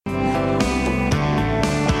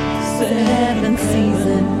7th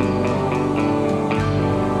season.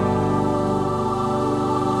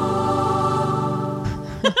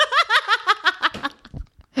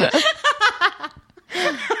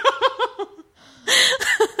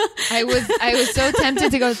 I was so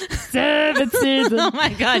tempted to go 7th season. Oh my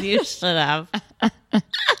God, you should have.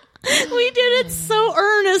 We did it so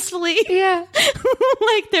earnestly. Yeah.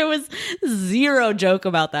 Like there was zero joke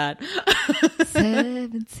about that.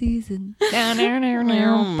 7th season.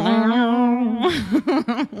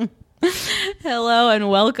 Hello and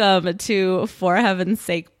welcome to For Heaven's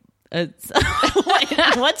Sake. What's the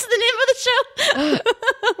name of the show?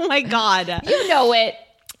 Oh my God. You know it.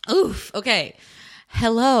 Oof. Okay.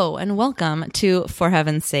 Hello and welcome to For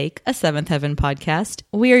Heaven's Sake, a Seventh Heaven podcast.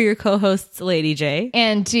 We are your co-hosts, Lady J.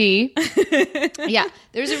 And T. Yeah.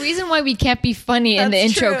 There's a reason why we can't be funny in the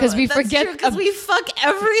intro because we forget. Because we fuck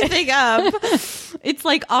everything up. It's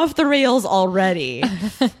like off the rails already.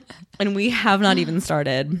 And we have not even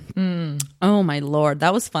started. Oh my Lord.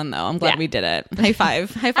 That was fun though. I'm glad we did it. High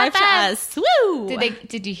five. High five to us. Woo!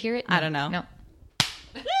 Did you hear it? I don't know. No.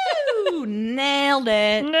 Woo! Nailed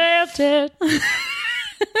it. Nailed it.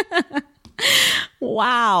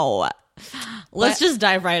 Wow. Let's just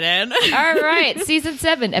dive right in. All right. Season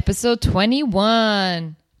 7, episode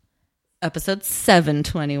 21. Episode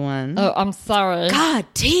 721. Oh, I'm sorry. God,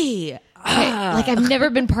 T. Like I've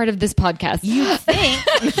never been part of this podcast. You think?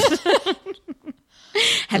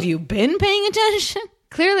 Have you been paying attention?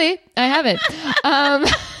 Clearly, I haven't.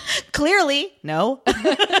 Clearly, no.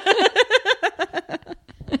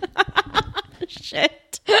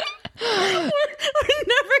 Shit. We're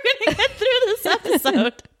never going to get through this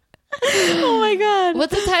episode. Oh my God.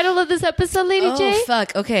 What's the title of this episode, Lady J? Oh,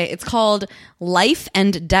 fuck. Okay. It's called Life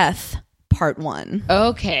and Death, Part 1.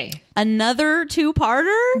 Okay. Another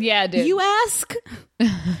two-parter? Yeah, dude. You ask?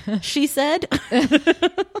 She said.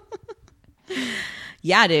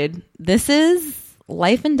 Yeah, dude. This is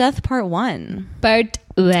Life and Death, Part 1. Part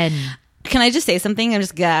 1. Can I just say something and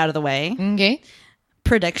just get out of the way? Okay.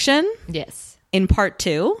 Prediction? Yes. In Part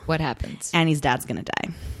 2, What happens? Annie's dad's gonna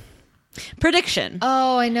die. Prediction.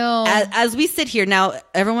 Oh, I know. As we sit here now,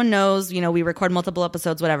 everyone knows, you know, we record multiple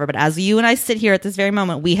episodes, whatever, but as you and I sit here at this very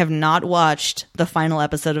moment, we have not watched the final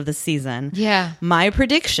episode of this season. Yeah. My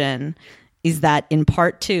prediction is that in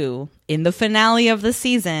Part 2, in the finale of the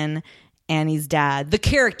season, Annie's dad, the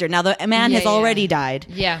character, now the man has already died.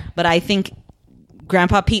 Yeah. But I think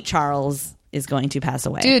Grandpa Pete Charles is going to pass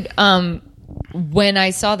away. Dude, when I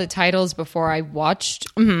saw the titles before I watched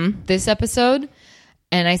this episode,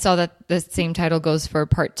 and I saw that the same title goes for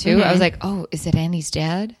Part 2, I was like, oh, is it Annie's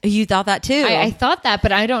dad? You thought that too? I thought that,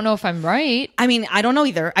 but I don't know if I'm right. I mean, I don't know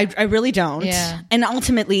either. I really don't. Yeah. And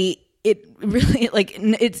ultimately, it really, like,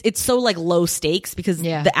 it's so, like, low stakes because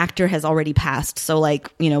the actor has already passed. So,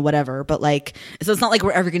 like, you know, whatever. But, like, so it's not like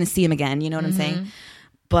we're ever going to see him again. You know what I'm saying?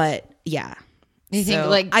 But, yeah. You think,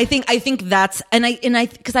 like... I think that's... And I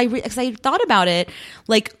because I thought about it,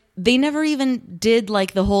 like... They never even did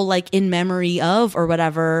like the whole like in memory of or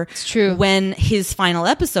whatever. It's true. When his final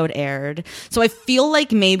episode aired. So I feel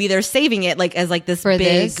like maybe they're saving it like as like this for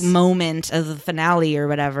big moment as the finale or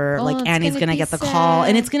whatever. Oh, like Annie's gonna get the call.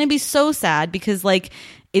 And it's gonna be so sad because like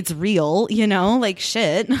it's real, you know, like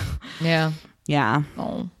shit. Yeah. Yeah.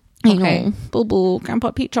 Oh. Okay. Boo boo,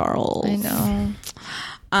 Grandpa Pete Charles. I know.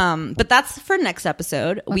 But that's for next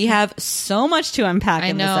episode. Okay. We have so much to unpack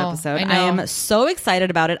in this episode. I am so excited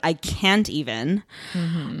about it. I can't even.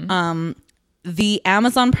 The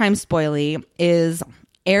Amazon Prime spoilie is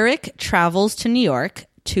Eric travels to New York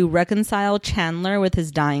to reconcile Chandler with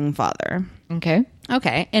his dying father.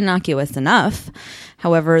 Okay, innocuous enough.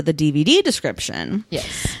 However, the DVD description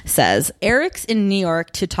says Eric's in New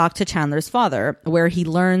York to talk to Chandler's father, where he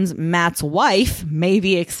learns Matt's wife may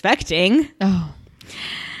be expecting. Oh.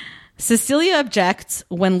 Cecilia objects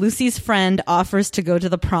when Lucy's friend offers to go to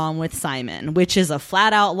the prom with Simon, which is a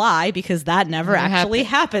flat out lie because that never actually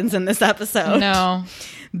happens in this episode. No.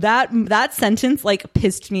 That sentence like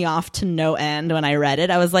pissed me off to no end when I read it.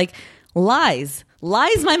 I was like, lies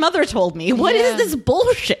my mother told me. What is this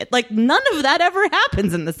bullshit? Like none of that ever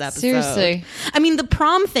happens in this episode. Seriously. I mean, the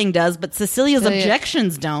prom thing does, but Cecilia's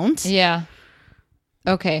objections don't. Yeah.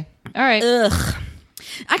 Okay. All right. Ugh.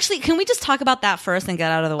 Actually, can we just talk about that first and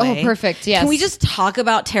get out of the way? Oh, perfect. Yes. Can we just talk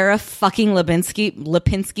about Tara fucking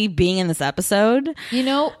Lipinski being in this episode? You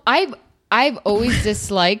know, I've always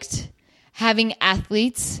disliked having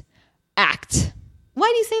athletes act. Why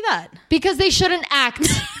do you say that? Because they shouldn't act.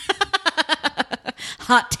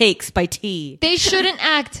 Hot takes by T. They shouldn't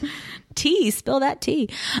act. T, spill that tea.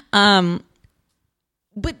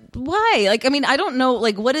 But why? Like, I mean, I don't know.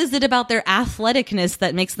 Like, what is it about their athleticness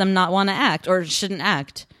that makes them not want to act or shouldn't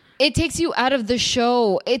act? It takes you out of the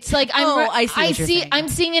show. It's like I'm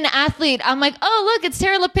seeing an athlete. I'm like, oh look, it's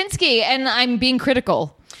Tara Lipinski, and I'm being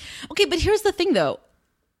critical. Okay, but here's the thing, though.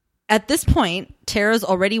 At this point, Tara's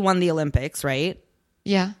already won the Olympics, right?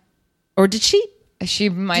 Yeah. Or did she? She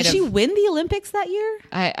might have. Did she win the Olympics that year?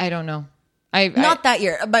 I don't know. Not that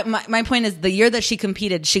year. But my point is, the year that she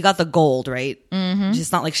competed, she got the gold, right? Mm-hmm.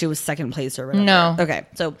 It's not like she was second place or whatever. No. Okay.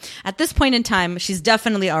 So at this point in time, she's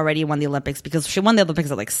definitely already won the Olympics because she won the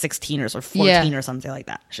Olympics at like 16 or 14 or something like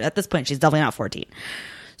that. At this point, she's definitely not 14.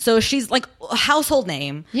 So she's like a household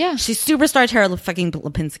name. Yeah. She's superstar Tara fucking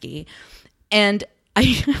Lipinski. And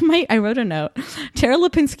I wrote a note. Tara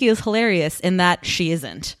Lipinski is hilarious in that she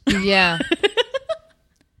isn't. Yeah.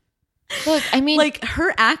 Look, I mean, like,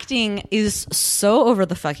 her acting is so over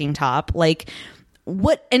the fucking top. Like,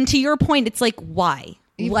 what? And to your point, it's like, why?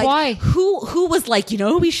 Like, why? Who was like, you know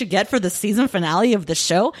who we should get for the season finale of the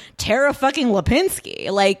show? Tara fucking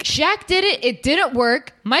Lipinski. Like, Shaq did it. It didn't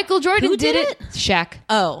work. Michael Jordan Who did did it. Shaq.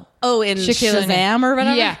 Oh, in Shaquille Shazam or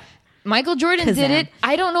whatever? Yeah. Michael Jordan did it.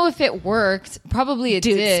 I don't know if it worked. Probably it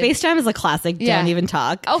did. Space Jam is a classic. Yeah. Don't even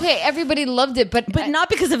talk. Okay, everybody loved it, but not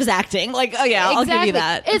because of his acting. Like, oh yeah, exactly. I'll give you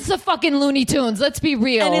that. It's the fucking Looney Tunes. Let's be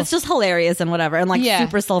real. And it's just hilarious and whatever, and like Yeah.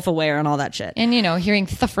 super self-aware and all that shit. And you know, hearing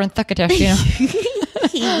Thuffer and Thuckatash,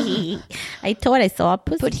 you know. I thought I saw a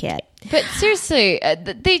pussycat. But seriously,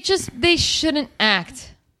 they shouldn't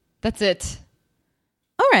act. That's it.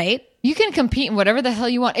 All right. You can compete in whatever the hell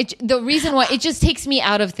you want. The reason why, it just takes me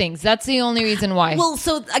out of things. That's the only reason why. Well,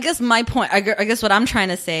 so I guess my point, I guess what I'm trying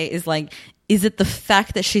to say is like, is it the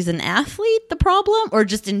fact that she's an athlete the problem, or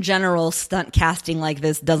just in general stunt casting like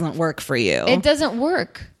this doesn't work for you? It doesn't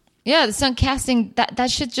work. Yeah, the stunt casting, that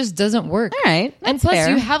shit just doesn't work. All right. And plus, fair.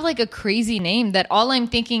 you have like a crazy name that all I'm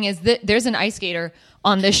thinking is that there's an ice skater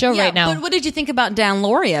on this show right now. But what did you think about Dan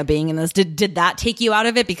Lauria being in this? Did that take you out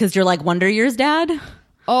of it because you're like Wonder Years dad?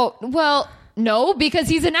 Oh, well, no, because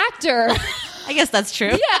he's an actor. I guess that's true.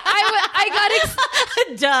 Yeah, I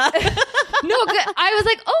got duh. no, I was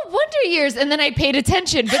like, oh, Wonder Years, and then I paid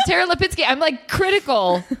attention. But Tara Lipinski, I'm like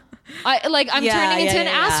critical. I'm turning into an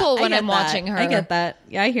asshole when I'm watching her. I get that.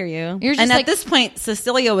 Yeah, I hear you. You're just and like, at this point,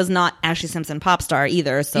 Cecilia was not Ashley Simpson pop star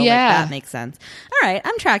either, so Yeah. like, that makes sense. All right,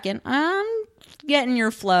 I'm tracking. I'm getting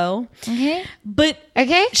your flow. Okay. But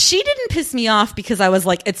Okay. she didn't piss me off because I was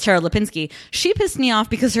like, it's Tara Lipinski. She pissed me off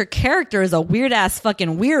because her character is a weird ass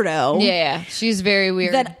fucking weirdo. Yeah, she's very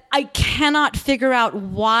weird. That I cannot figure out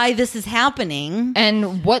why this is happening.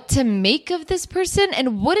 And what to make of this person,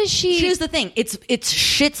 and what is she? Here's the thing. It's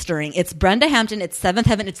shit stirring. It's Brenda Hampton. It's Seventh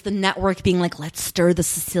Heaven. It's the network being like, let's stir the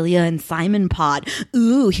Cecilia and Simon pod.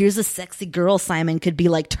 Ooh, here's a sexy girl Simon could be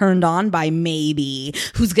like turned on by, maybe,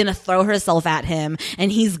 who's going to throw herself at him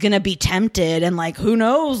and he's going to be tempted and like, who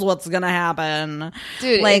knows what's going to happen.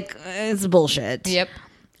 Dude, like, it's bullshit. Yep.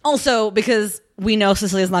 Also, because we know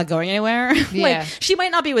Cecilia's not going anywhere. Yeah. Like, she might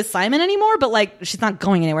not be with Simon anymore, but like, she's not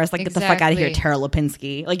going anywhere. It's like, get the fuck out of here, Exactly. Tara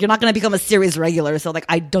Lipinski. Like, you're not going to become a series regular. So like,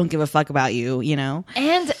 I don't give a fuck about you, you know?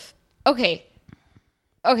 And okay,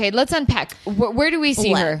 let's unpack. Where do we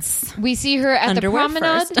see Let's. her? We see her at Underwear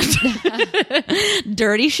the promenade.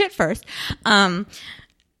 Dirty shit first.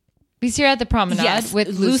 We see her at the promenade Yes, with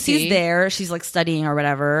Lucy. Lucy's there. She's like studying or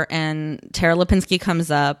whatever. And Tara Lipinski comes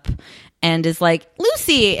up and is like,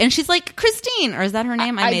 Lucy. And she's like, Christine. Or is that her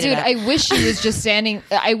name? I made it up. I wish she was just standing.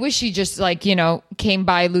 I wish she just like, you know, came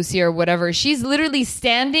by Lucy or whatever. She's literally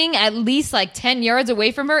standing at least like 10 yards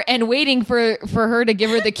away from her and waiting for her to give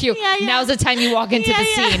her the cue. Yeah. Now's the time you walk into the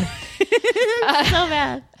scene. So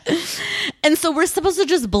bad. And so we're supposed to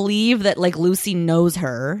just believe that like Lucy knows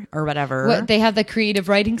her or whatever. What, they have the creative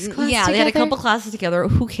writings class Yeah, they had a together? couple classes together.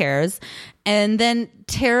 Who cares? And then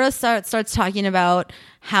Tara starts talking about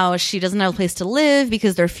how she doesn't have a place to live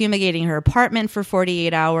because they're fumigating her apartment for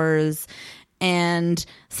 48 hours. And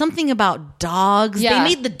something about dogs. Yeah. They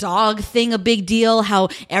made the dog thing a big deal, how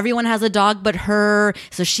everyone has a dog but her.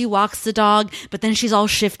 So she walks the dog, but then she's all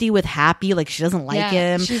shifty with Happy, like she doesn't like Yeah.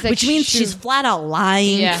 him. She's like, which means she's flat out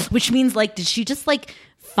lying. Yeah. Which means like, did she just like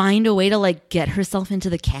find a way to like get herself into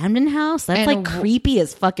the Camden house? That's And like creepy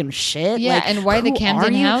as fucking shit. Yeah, Like, and why the who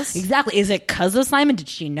Camden are you? house? Exactly. Is it because of Simon? Did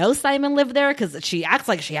she know Simon lived there? Because she acts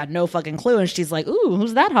like she had no fucking clue, and she's like, "Ooh,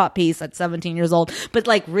 who's that hot piece at 17 years old?" But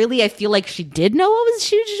like, really, I feel like she did know what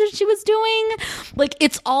she was doing. Like,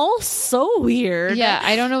 it's all so weird. Yeah,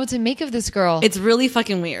 I don't know what to make of this girl. It's really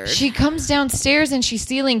fucking weird. She comes downstairs and she's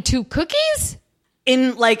stealing 2 cookies?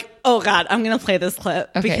 In like, oh god, I'm gonna play this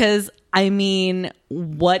clip Okay. because I mean,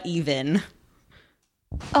 what even?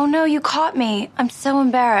 Oh no, you caught me. I'm so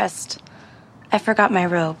embarrassed. I forgot my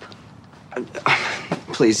robe.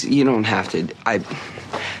 Please, you don't have to. I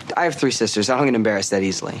have 3 sisters. I don't get embarrassed that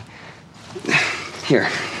easily. Here,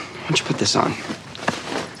 why don't you put this on?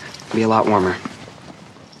 It'll be a lot warmer.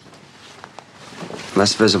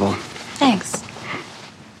 Less visible. Thanks.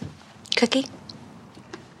 Cookie?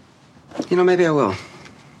 Maybe I will.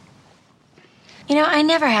 I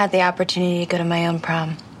never had the opportunity to go to my own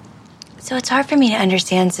prom. So it's hard for me to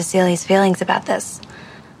understand Cecilia's feelings about this.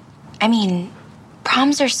 I mean,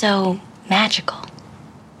 proms are so magical,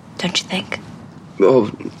 don't you think?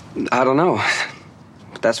 Well, I don't know.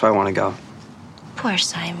 That's why I want to go. Poor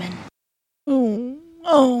Simon.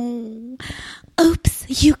 Oh.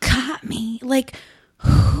 Oops, you caught me. Like,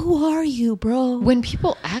 who are you, bro? When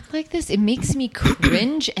people act like this, it makes me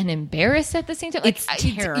cringe and embarrassed at the same time. Like, It's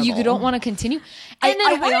terrible. You don't want to continue. And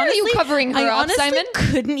then why are you covering her up, Simon? I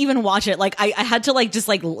couldn't even watch it. Like, I had to I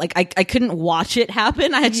couldn't watch it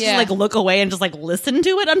happen. I had to just look away and just listen to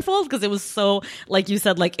it unfold because it was so, like you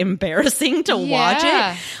said, embarrassing to watch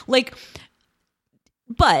it. Like,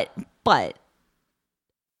 but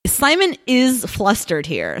Simon is flustered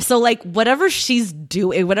here. So whatever she's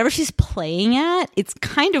doing, whatever she's playing at, it's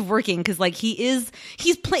kind of working because he's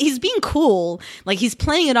being cool. He's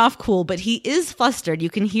playing it off cool, but he is flustered. You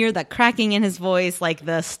can hear that cracking in his voice,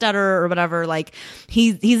 the stutter or whatever.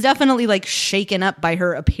 He's definitely shaken up by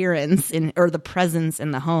her appearance or the presence in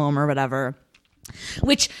the home or whatever.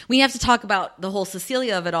 Which we have to talk about the whole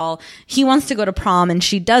Cecilia of it all. He wants to go to prom and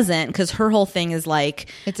she doesn't because her whole thing is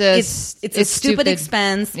it's a stupid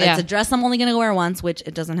expense. Yeah. It's a dress I'm only going to wear once, which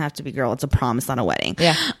it doesn't have to be, girl. It's a prom. It's not a wedding.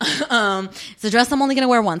 Yeah. It's a dress I'm only going to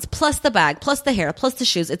wear once, plus the bag, plus the hair, plus the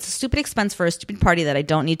shoes. It's a stupid expense for a stupid party that I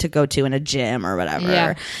don't need to go to in a gym or whatever.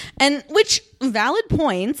 Yeah. And which valid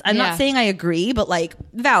points. I'm not saying I agree, but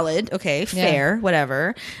valid. Okay, fair,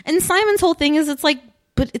 whatever. And Simon's whole thing is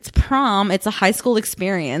but it's prom. It's a high school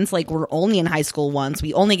experience. We're only in high school once.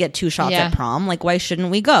 We only get 2 shots at prom. Why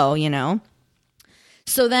shouldn't we go,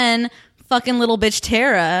 So then fucking little bitch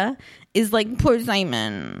Tara is poor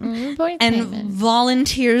Simon.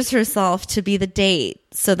 Volunteers herself to be the date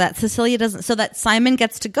so that Simon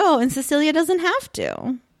gets to go and Cecilia doesn't have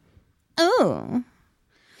to. Oh.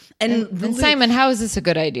 And Simon, how is this a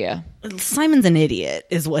good idea? Simon's an idiot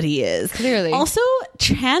is what he is. Clearly. Also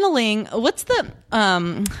channeling, what's the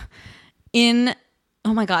oh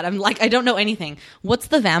my god, I don't know anything. What's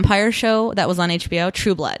the vampire show that was on HBO?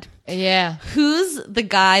 True Blood. Yeah. Who's the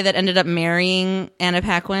guy that ended up marrying Anna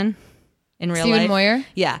Paquin in real life? Stephen Moyer?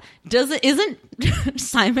 Yeah. Isn't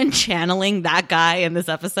Simon channeling that guy in this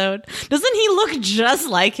episode? Doesn't he look just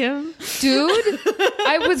like him? Dude,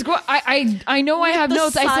 I know I have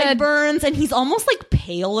notes. I said sideburns, and he's almost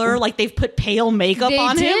paler. They've put pale makeup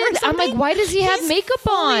on him. Or something. I'm why does he have makeup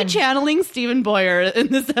on? Channeling Stephen Boyer in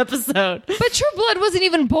this episode. But True Blood wasn't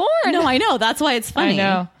even born. No, I know. That's why it's funny. I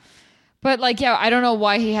know. But I don't know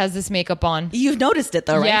why he has this makeup on. You've noticed it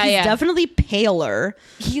though, right? Yeah, he's definitely paler.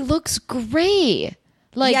 He looks gray.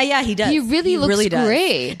 Yeah, he does. He really looks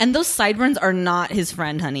gray. And those sideburns are not his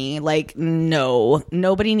friend, honey. No.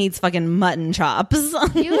 Nobody needs fucking mutton chops.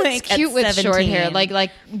 He looks cute with 17. Short hair.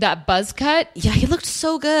 Like that buzz cut. Yeah, he looked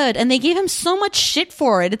so good. And they gave him so much shit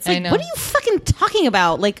for it. It's what are you fucking talking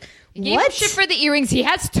about? What? Gave him shit for the earrings. He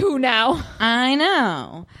has 2 now. I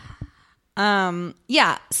know.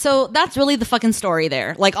 Yeah, so that's really the fucking story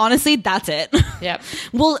there. Honestly, that's it. Yep.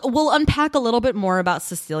 We'll unpack a little bit more about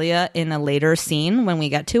Cecilia in a later scene when we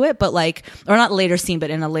get to it, but or not later scene, but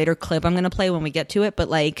in a later clip I'm going to play when we get to it, but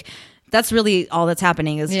that's really all that's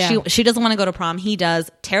happening is she doesn't want to go to prom. He does.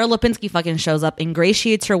 Tara Lipinski fucking shows up,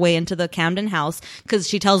 ingratiates her way into the Camden house because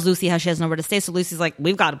she tells Lucy how she has nowhere to stay. So Lucy's like,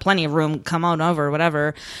 we've got plenty of room. Come on over,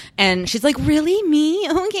 whatever. And she's like, really? Me?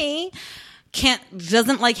 Okay.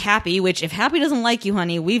 Doesn't like Happy, which if Happy doesn't like you,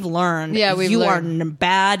 honey, we've learned you are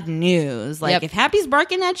bad news. If Happy's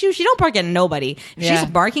barking at you, she don't bark at nobody. If she's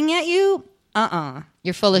barking at you,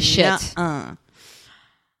 you're full of shit.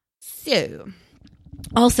 So,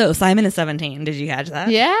 also, Simon is 17. Did you catch that?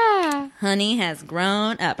 Yeah. Honey has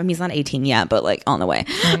grown up. I mean, he's not 18 yet, but on the way.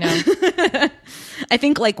 I know. I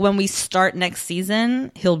think when we start next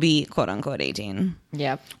season, he'll be quote unquote 18.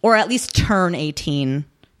 Yeah. Or at least turn 18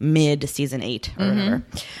 mid season 8 or whatever,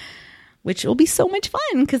 which will be so much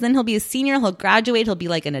fun because then he'll be a senior, he'll graduate, he'll be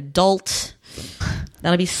an adult.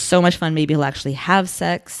 That'll be so much fun. Maybe he'll actually have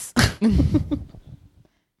sex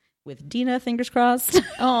with Dina, fingers crossed.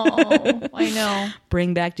 Oh, I know.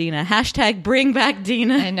 Bring back Dina. Hashtag bring back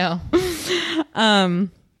Dina. I know.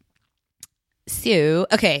 So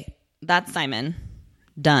okay, that's Simon.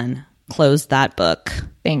 Done. Closed that book.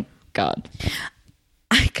 Thank God.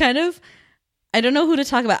 I don't know who to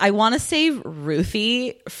talk about. I want to save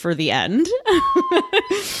Ruthie for the end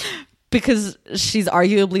because she's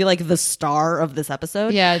arguably like the star of this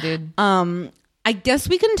episode. Yeah, dude. I guess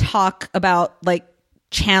we can talk about like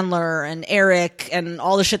Chandler and Eric and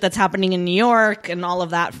all the shit that's happening in New York and all of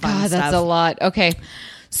that fun stuff. That's a lot. Okay.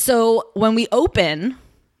 So when we open,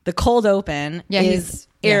 the cold open is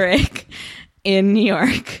Eric in New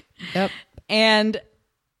York. Yep. And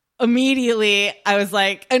immediately I was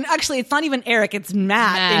like, and actually it's not even Eric, it's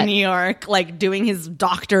Matt in New York, like doing his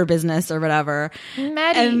doctor business or whatever.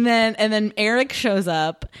 Maddie. And then Eric shows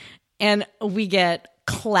up and we get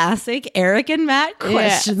classic Eric and Matt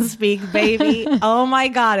question speak, baby. Oh my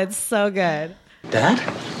God, it's so good. Dad?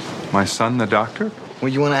 My son, the doctor? Well,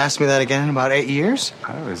 you want to ask me that again in about 8 years?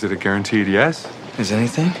 Oh, is it a guaranteed yes? Is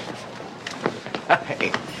anything?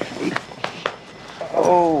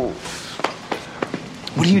 Oh.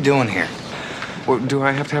 What are you doing here? Well, do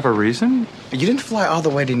I have to have a reason? You didn't fly all the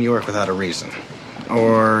way to New York without a reason.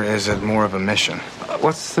 Or is it more of a mission?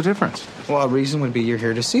 What's the difference? Well, a reason would be you're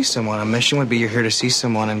here to see someone. A mission would be you're here to see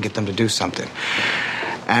someone and get them to do something.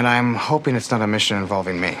 And I'm hoping it's not a mission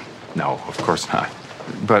involving me. No, of course not.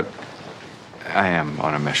 But I am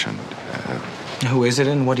on a mission. Who is it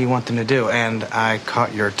and what do you want them to do? And I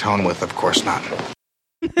caught your tone with, of course not.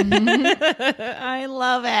 I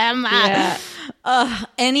love him. Yeah.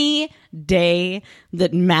 Any day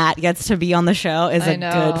that Matt gets to be on the show is a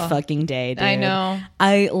good fucking day, dude. I know.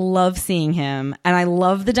 I love seeing him and I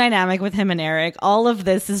love the dynamic with him and Eric. All of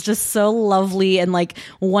this is just so lovely and like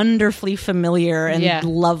wonderfully familiar and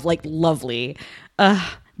lovely.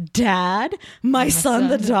 Dad, my son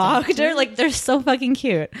the doctor. Like they're so fucking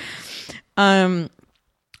cute.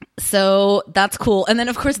 So that's cool. And then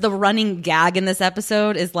of course the running gag in this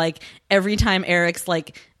episode is like every time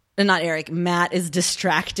Matt is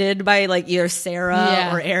distracted by like either Sarah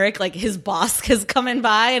or Eric, like his boss is coming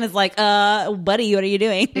by and is like, buddy, what are you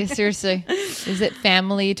doing? Yeah, seriously. Is it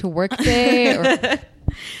family to work day? Or?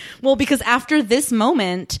 Well, because after this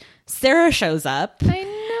moment, Sarah shows up. I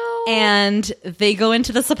know. And they go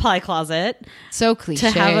into the supply closet. So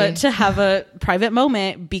cliche. To have a private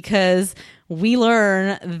moment because we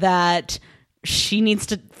learn that she needs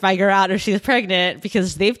to figure out if she's pregnant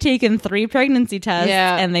because they've taken 3 pregnancy tests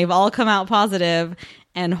and they've all come out positive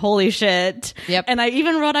and holy shit. Yep. And I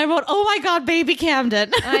wrote, oh my God, baby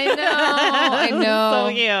Camden. I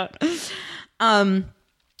know. So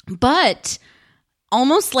cute. But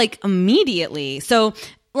almost like immediately. So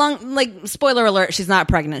spoiler alert, she's not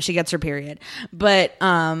pregnant. She gets her period. But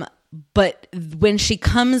when she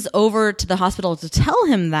comes over to the hospital to tell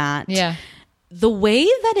him that, the way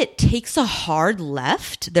that it takes a hard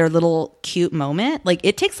left, their little cute moment, like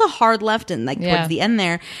it takes a hard left and towards the end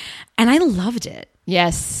there. And I loved it.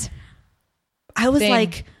 Yes. I was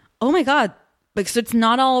like, oh my God. Like, so it's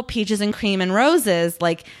not all peaches and cream and roses.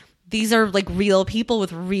 Like these are like real people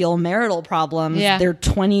with real marital problems. Yeah. They're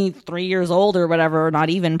 23 years old or whatever, or not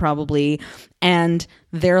even probably. And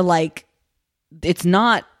they're like, it's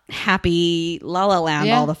not happy La La Land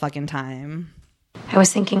all the fucking time. I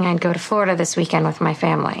was thinking I'd go to Florida this weekend with my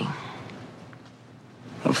family.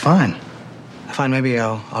 Oh, fine. Maybe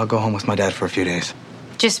I'll go home with my dad for a few days.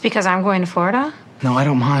 Just because I'm going to Florida? No, I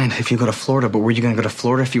don't mind if you go to Florida, but were you going to go to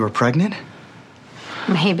Florida if you were pregnant?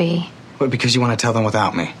 Maybe. What, because you want to tell them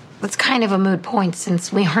without me? It's kind of a moot point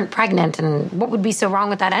since we aren't pregnant, and what would be so wrong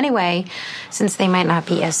with that anyway, since they might not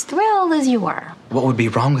be as thrilled as you were? What would be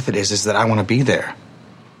wrong with it is that I want to be there.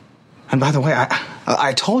 And by the way,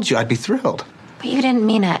 I told you I'd be thrilled. But you didn't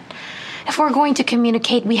mean it. If we're going to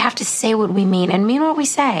communicate, we have to say what we mean and mean what we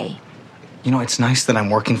say. You know, it's nice that I'm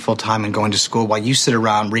working full-time and going to school while you sit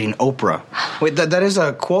around reading Oprah. Wait, that is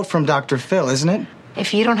a quote from Dr. Phil, isn't it?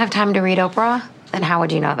 If you don't have time to read Oprah, then how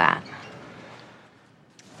would you know that?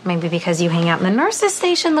 Maybe because you hang out in the nurses'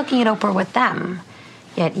 station looking at Oprah with them.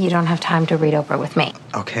 Yet you don't have time to read Oprah with me.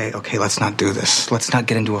 Okay, let's not do this. Let's not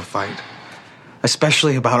get into a fight.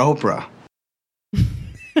 Especially about Oprah.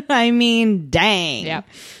 I mean, dang. Yeah.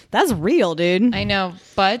 That's real, dude. I know,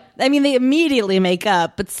 but... I mean, they immediately make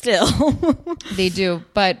up, but still. They do.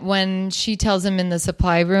 But when she tells him in the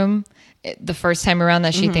supply room, the first time around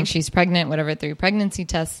that she thinks she's pregnant, whatever, 3 pregnancy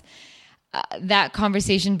tests, that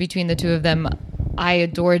conversation between the two of them, I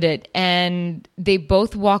adored it. And they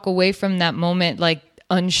both walk away from that moment, like,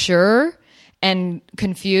 unsure and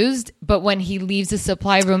confused. But when he leaves the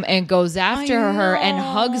supply room and goes after her and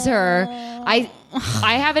hugs her, I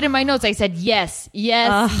have it in my notes. I said, yes.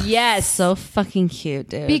 So fucking cute,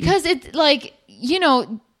 dude. Because it's like, you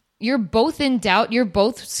know, you're both in doubt. You're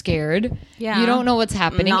both scared. Yeah. You don't know what's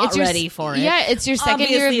happening. Not it's your, ready for it. Yeah, it's your second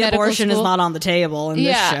year of Obviously, medical abortion school. is not on the table in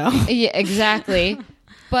this show. Yeah, exactly.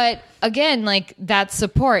 But again, like that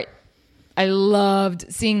support, I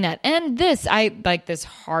loved seeing that. And this, I like this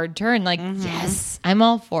hard turn. Like, yes, I'm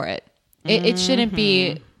all for it. It shouldn't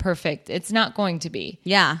be perfect. It's not going to be.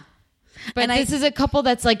 Yeah. But And this is a couple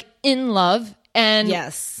that's like in love and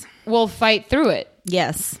Yes. will fight through it.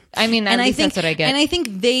 Yes. I mean, at least that's what I get. And I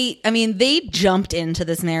think they jumped into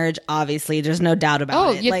this marriage, obviously. There's no doubt about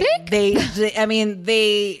Oh, it. you think?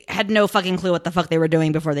 They had no fucking clue what the fuck they were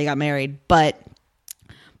doing before they got married. But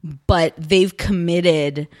they've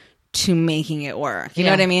committed to making it work. You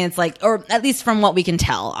know Yeah. what I mean? It's like, or at least from what we can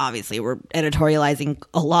tell, obviously we're editorializing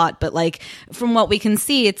a lot, but like from what we can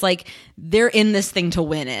see, it's like they're in this thing to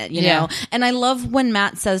win it, you know? And I love when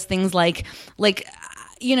Matt says things like,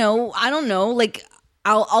 you know, I don't know, like,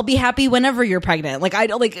 I'll be happy whenever you're pregnant. Like, I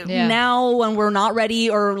don't like now when we're not ready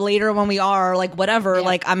or later when we are, like, whatever,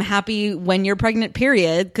 like, I'm happy when you're pregnant,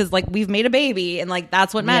 period. Cause like we've made a baby and like,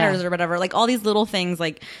 that's what matters or whatever. Like all these little things,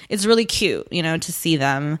 like it's really cute, you know, to see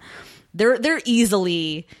them. They're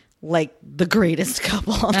easily like the greatest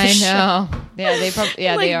couple on the I show. know. Yeah, they probably,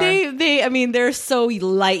 yeah, Like they are. I mean, they're so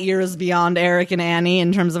light years beyond Eric and Annie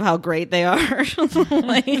in terms of how great they are.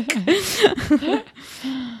 Like,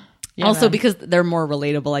 also man. because they're more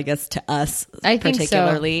relatable, I guess, to us, I think so.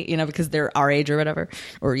 particularly, you know, because they're our age or whatever,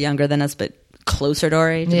 or younger than us, but closer to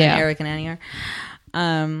our age than Eric and Annie are.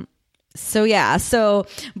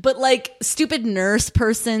 But like stupid nurse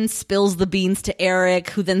person spills the beans to Eric,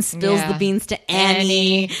 who then spills the beans to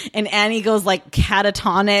Annie, and Annie goes like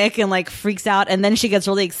catatonic and like freaks out, and then she gets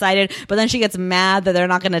really excited, but then she gets mad that they're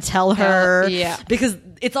not going to tell her, because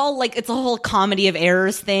it's all like it's a whole comedy of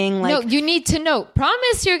errors thing. Like, no, you need to know.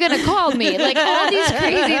 Promise you're going to call me. Like all these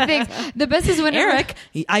crazy things. The best is when Eric,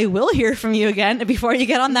 I will hear from you again before you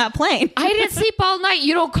get on that plane. I didn't sleep all night.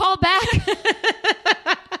 You don't call back.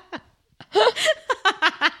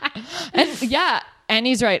 And yeah,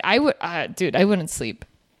 Annie's right. I would, dude, I wouldn't sleep.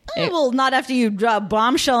 Well, not after you drop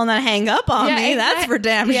bombshell and then hang up on me. That's for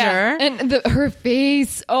damn sure. And her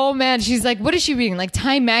face. Oh man, she's like, what is she reading? Like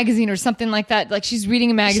Time magazine or something like that. Like she's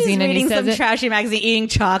reading a magazine She's and reading he says some it. trashy magazine, eating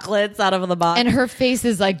chocolates out of the box, And her face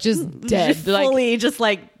is like just dead. just fully just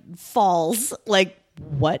like falls. Like,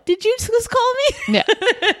 what did you just call me? Yeah.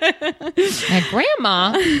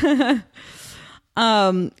 My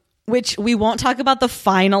grandma. Which we won't talk about the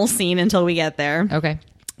final scene until we get there. Okay.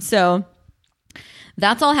 So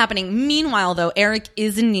that's all happening. Meanwhile, though, Eric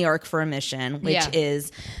is in New York for a mission, which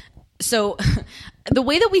is so the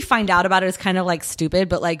way that we find out about it is kind of like stupid,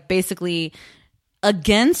 but like basically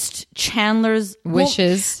against Chandler's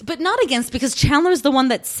wishes, but not against, because Chandler's the one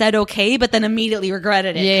that said okay, but then immediately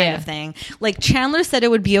regretted it, kind of thing. Like Chandler said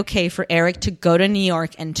it would be okay for Eric to go to New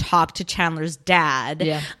York and talk to Chandler's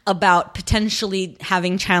dad about potentially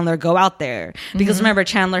having Chandler go out there, because remember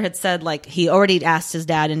Chandler had said like he already asked his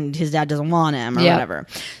dad and his dad doesn't want him or whatever.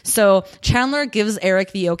 So Chandler gives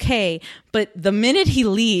Eric the okay, but the minute he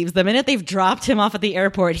leaves, the minute they've dropped him off at the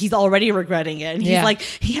airport, he's already regretting it. And he's like,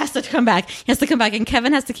 he has to come back. He has to come back. And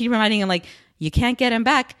Kevin has to keep reminding him, like, you can't get him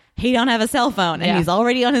back. He don't have a cell phone. And he's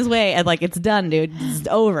already on his way. And like, it's done, dude. It's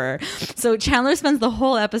over. So Chandler spends the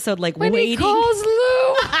whole episode like when waiting. He calls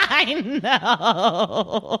Lou. I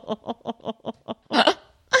know.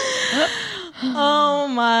 Oh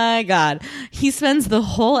my God. He spends the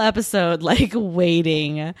whole episode like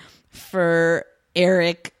waiting for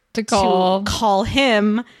Eric to call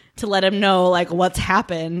him to let him know like what's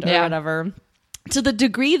happened or whatever. To the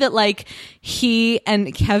degree that like he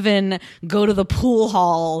and Kevin go to the pool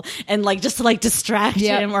hall and like just to like distract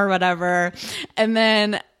him or whatever. And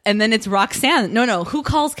then it's Roxanne. No, who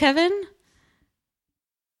calls Kevin?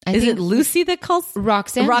 Is it Lucy that calls?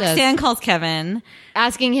 Roxanne calls Kevin,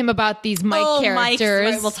 asking him about these Mike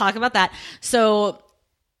characters. Right, we'll talk about that. So,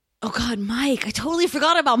 oh God, Mike! I totally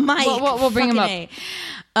forgot about Mike. We'll bring him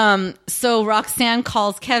up. So Roxanne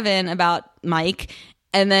calls Kevin about Mike,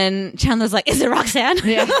 and then Chandler's like, "Is it Roxanne?"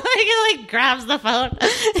 Yeah. He like grabs the phone,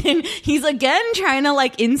 and he's again trying to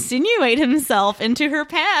like insinuate himself into her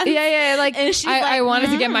pants. Yeah. Like, and she's I wanted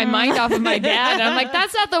to get my mind off of my dad. And I'm like,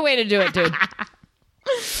 that's not the way to do it, dude.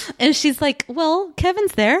 And she's like, well,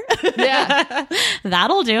 Kevin's there. Yeah.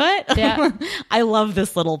 That'll do it. Yeah. I love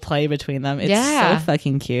this little play between them. It's so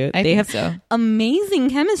fucking cute. They have amazing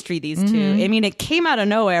chemistry, these two. I mean, it came out of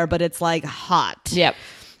nowhere, but it's like hot. Yep.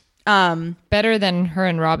 Better than her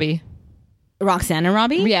and Robbie. Roxanne and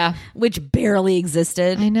Robbie? Yeah. Which barely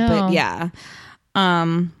existed. I know. But yeah.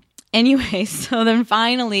 Anyway, so then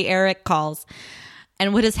finally Eric calls.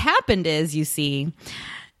 And what has happened is, you see,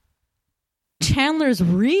 Chandler's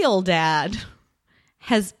real dad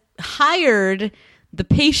has hired the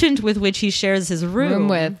patient with which he shares his room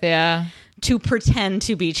with, yeah, to pretend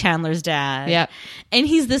to be Chandler's dad. Yeah. And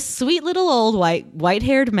he's this sweet little old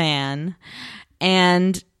white-haired man.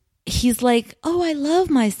 And he's like, oh, I love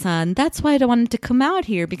my son. That's why I don't want him to come out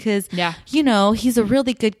here because, you know, he's a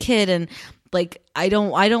really good kid. And like, I don't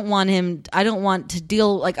want to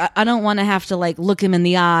deal, like, I don't want to have to like look him in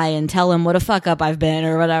the eye and tell him what a fuck up I've been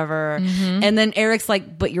or whatever. Mm-hmm. And then Eric's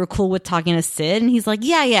like, but you're cool with talking to Sid? And he's like,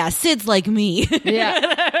 yeah, Sid's like me.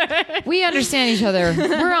 Yeah. We understand each other.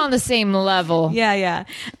 We're on the same level. Yeah.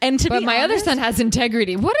 And but my other son has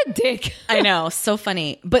integrity. What a dick. I know. So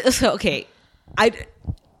funny. But so, okay.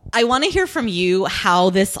 I want to hear from you how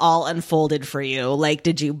this all unfolded for you. Like,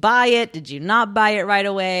 did you buy it? Did you not buy it right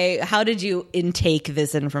away? How did you intake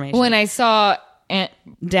this information? When I saw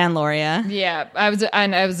Dan Lauria. Yeah, I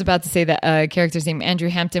was about to say that character's name, Andrew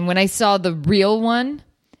Hampton. When I saw the real one,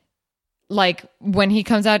 like when he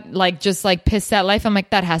comes out, like just like pissed at life, I'm like,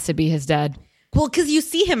 that has to be his dad. Well, because you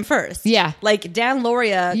see him first. Yeah. Like Dan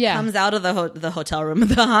Lauria comes out of the hotel room,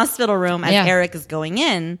 the hospital room as Eric is going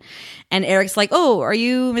in. And Eric's like, oh, are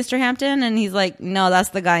you Mr. Hampton? And he's like, no, that's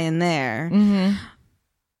the guy in there. Mm-hmm.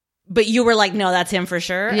 But you were like, no, that's him for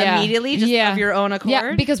sure. Immediately, just of your own accord.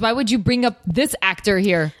 Yeah, because why would you bring up this actor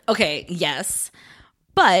here? Okay, yes.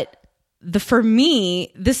 But for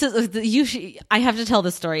me, this is I have to tell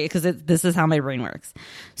this story because this is how my brain works.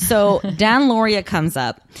 So Dan Lauria comes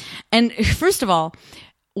up, and first of all,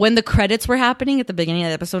 when the credits were happening at the beginning of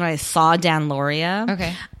the episode, I saw Dan Lauria.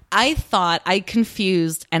 Okay, I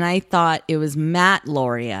confused, and I thought it was Matt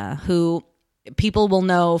Lauria, who people will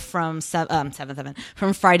know from 7/7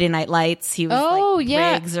 from Friday Night Lights. He was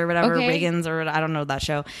Riggs or whatever, Riggins or I don't know that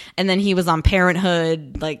show. And then he was on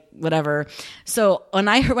Parenthood, like whatever. So when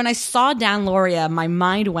I saw Dan Lauria, my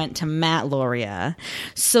mind went to Matt Lauria.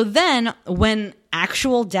 So then when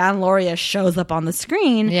actual Dan Lauria shows up on the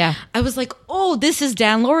screen, I was like, oh, this is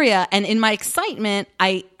Dan Lauria. And in my excitement,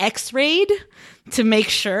 I X-rayed to make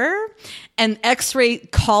sure. And X-ray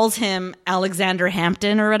calls him Alexander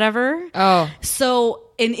Hampton or whatever. Oh. So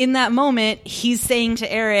in that moment, he's saying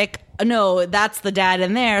to Eric, no, that's the dad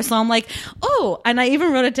in there. So I'm like, oh, and I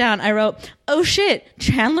even wrote it down. I wrote, oh shit,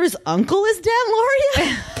 Chandler's uncle is Dan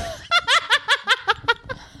Lauria?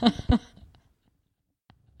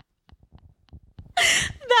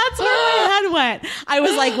 That's where my head went. I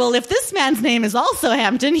was like, well, if this man's name is also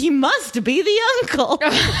Hampton, he must be the uncle.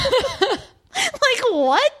 Like,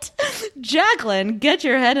 what? Jacqueline, get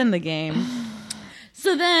your head in the game.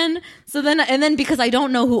 So then, and then because I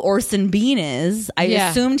don't know who Orson Bean is, I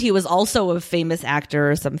assumed he was also a famous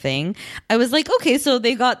actor or something. I was like, okay, so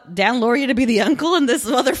they got Dan Lauria to be the uncle and this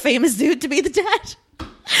other famous dude to be the dad.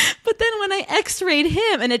 But then when I X-rayed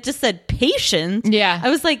him and it just said patient, I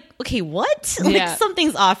was like, okay, what? Like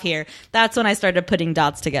something's off here. That's when I started putting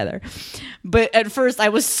dots together. But at first I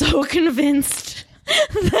was so convinced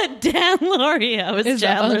that Dan Lauria was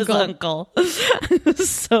Chandler's uncle. It was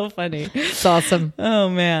so funny. It's awesome. Oh,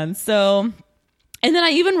 man. So, and then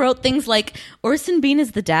I even wrote things like, Orson Bean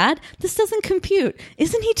is the dad? This doesn't compute.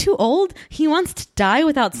 Isn't he too old? He wants to die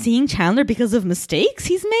without seeing Chandler because of mistakes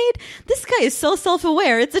he's made? This guy is so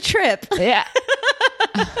self-aware. It's a trip. Yeah.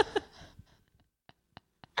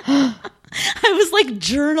 I was like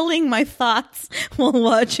journaling my thoughts while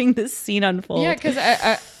watching this scene unfold. Yeah, because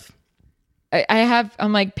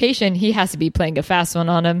I'm like, patient, he has to be playing a fast one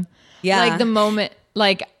on him. Yeah. Like the moment,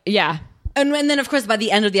 like, yeah. And then, of course, by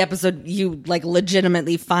the end of the episode, you like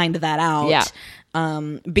legitimately find that out. Yeah.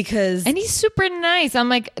 Because. And he's super nice. I'm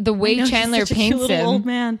like, the way Chandler paints him. Old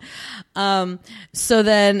man. So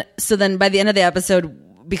then by the end of the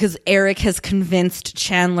episode, because Eric has convinced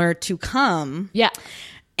Chandler to come. Yeah.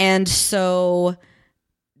 And so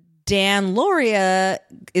Dan Lauria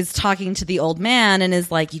is talking to the old man and is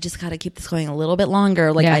like, you just got to keep this going a little bit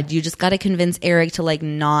longer. Like, you just got to convince Eric to like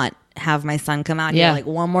not have my son come out here like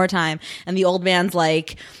one more time. And the old man's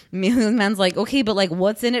like, okay, but like,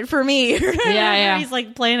 what's in it for me? Yeah. He's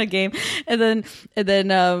like playing a game. And then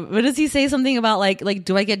what does he say? Something about like,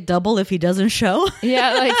 do I get double if he doesn't show?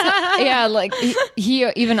 Yeah. Like he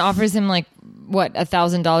even offers him like, what,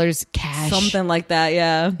 $1,000 cash? Something like that.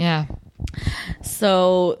 Yeah. Yeah.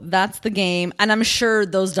 So that's the game. And I'm sure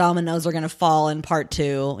those dominoes are going to fall in part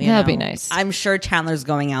 2. That'd be nice. I'm sure Chandler's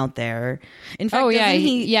going out there. In fact,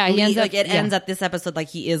 he ends up, it ends at this episode like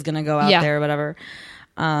he is going to go out there or whatever.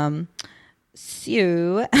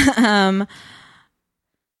 So,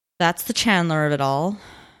 that's the Chandler of it all.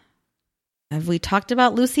 have we talked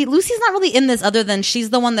about Lucy? Lucy's not really in this other than she's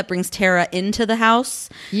the one that brings Tara into the house.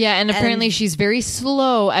 Yeah, and apparently she's very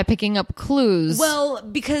slow at picking up clues. Well,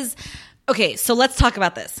 because, okay, so let's talk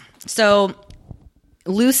about this. So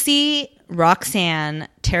Lucy, Roxanne,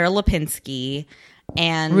 Tara Lipinski,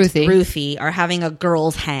 and Ruthie are having a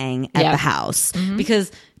girls' hang at the house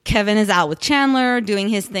because Kevin is out with Chandler doing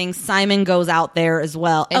his thing. Simon goes out there as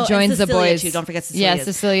well. And joins the boys. Too. Don't forget Cecilia. Yeah,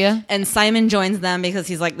 Cecilia. And Simon joins them because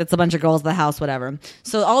he's like, it's a bunch of girls at the house, whatever.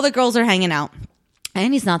 So all the girls are hanging out.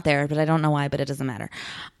 And he's not there, but I don't know why, but it doesn't matter.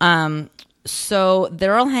 So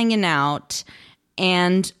they're all hanging out.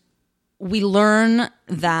 And we learn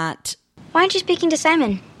that... Why aren't you speaking to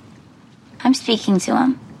Simon? I'm speaking to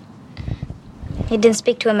him. You didn't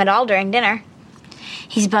speak to him at all during dinner.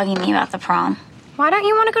 He's bugging me about the prom. Why don't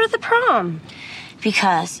you want to go to the prom?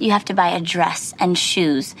 Because you have to buy a dress and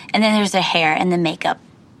shoes, and then there's the hair and the makeup.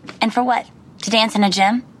 And for what? To dance in a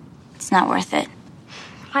gym? It's not worth it.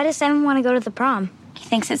 Why does Simon want to go to the prom? He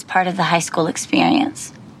thinks it's part of the high school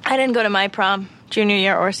experience. I didn't go to my prom, junior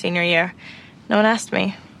year or senior year. No one asked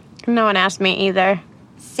me. No one asked me either.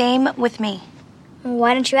 Same with me.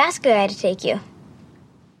 Why didn't you ask a guy to take you?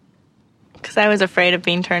 Because I was afraid of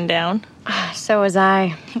being turned down. So was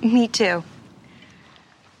I. Me too.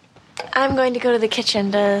 I'm going to go to the kitchen.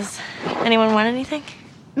 Does anyone want anything?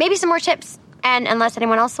 Maybe some more chips. And unless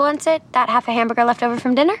anyone else wants it, that half a hamburger left over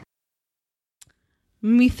from dinner.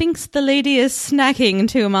 Methinks the lady is snacking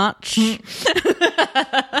too much.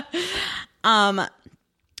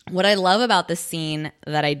 What I love about this scene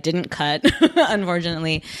that I didn't cut,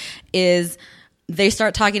 unfortunately, is they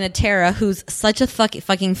start talking to Tara, who's such a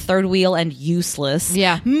fucking third wheel and useless.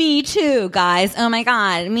 Yeah. Me too, guys. Oh my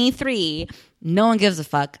God. Me 3. No one gives a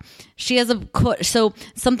fuck. She has so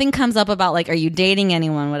something comes up about like, are you dating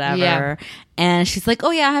anyone, whatever. Yeah. And she's like,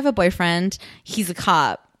 oh yeah, I have a boyfriend. He's a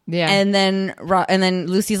cop. Yeah. And then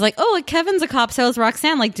Lucy's like, oh, like Kevin's a cop. So is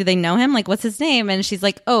Roxanne. Like, do they know him? Like, what's his name? And she's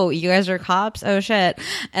like, oh, you guys are cops? Oh shit.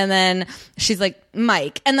 And then she's like,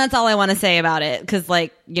 Mike. And that's all I want to say about it. Cause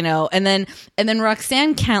like, you know, and then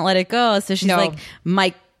Roxanne can't let it go. So she's like,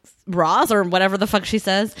 Mike Ross or whatever the fuck she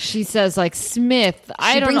says. She says like Smith.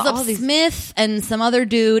 She brings up Smith and some other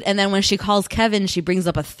dude, and then when she calls Kevin, she brings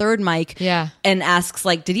up a third Mike. Yeah, and asks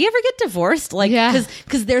like, "Did he ever get divorced?" Like,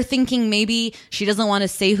 because they're thinking maybe she doesn't want to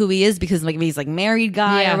say who he is because like maybe he's like married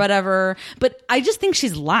guy or whatever. But I just think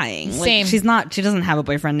she's lying. Same. Like, she's not. She doesn't have a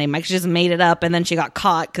boyfriend named Mike. She just made it up, and then she got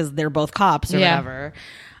caught because they're both cops or whatever.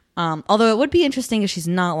 Although it would be interesting if she's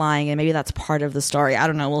not lying and maybe that's part of the story. I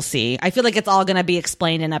don't know. We'll see. I feel like it's all going to be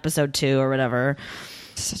explained in episode 2 or whatever.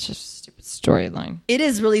 Such a stupid storyline. It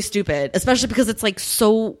is really stupid, especially because it's like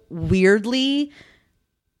so weirdly,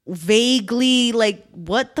 vaguely like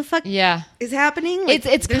what the fuck is happening? Like,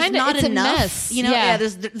 it's kind of not enough, a mess. You know,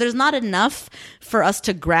 there's not enough for us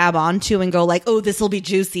to grab onto and go like, oh, this will be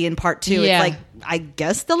juicy in part 2. Yeah. It's like, I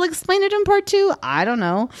guess they'll explain it in part 2. I don't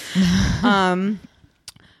know.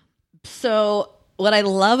 So what I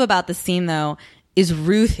love about the scene though is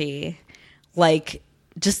Ruthie, like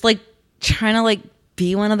just like trying to like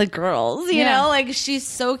be one of the girls, you know, like she's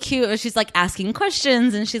so cute. She's like asking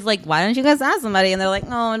questions and she's like, why don't you guys ask somebody? And they're like,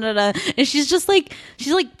 oh, and she's just like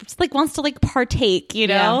wants to like partake, you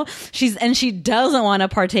know, she doesn't want to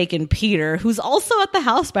partake in Peter, who's also at the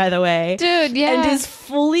house, by the way, dude. Yeah. And is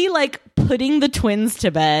fully like putting the twins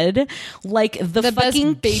to bed like the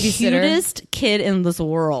fucking cutest kid in this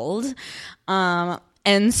world.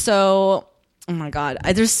 And so, oh my God,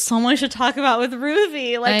 there's so much to talk about with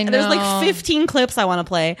Ruthie. Like, there's like 15 clips I want to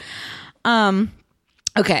play.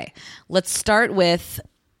 Okay, let's start with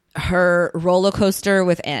her roller coaster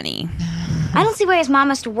with Annie. I don't see why his mom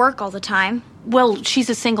has to work all the time. Well, she's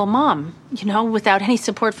a single mom, you know, without any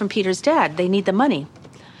support from Peter's dad. They need the money.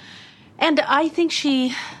 And I think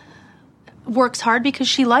she works hard because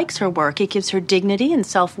she likes her work. It gives her dignity and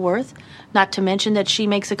self-worth. Not to mention that she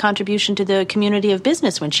makes a contribution to the community of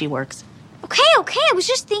business when she works. Okay, I was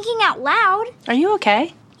just thinking out loud. Are you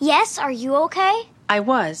okay? Yes, are you okay? I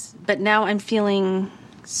was, but now I'm feeling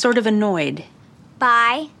sort of annoyed.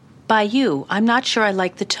 By you. I'm not sure I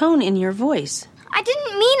like the tone in your voice. I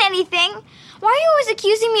didn't mean anything. Why are you always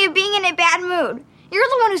accusing me of being in a bad mood? You're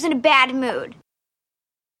the one who's in a bad mood.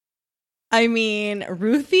 I mean,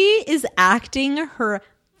 Ruthie is acting her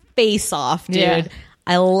face off, dude. Yeah.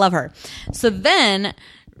 I love her. So then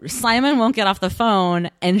Simon won't get off the phone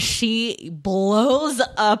and she blows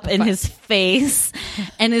up in his face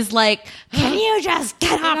and is like, can you just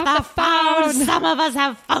get off the phone? Some of us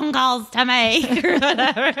have phone calls to make or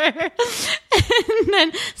whatever. And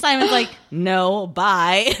then Simon's like, no,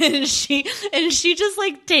 bye. And she just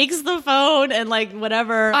like takes the phone and like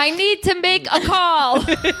whatever. I need to make a call.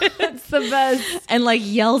 It's the best. And like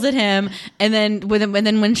yells at him. And then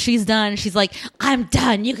when she's done, she's like, I'm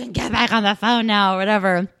done. You can get back on the phone now or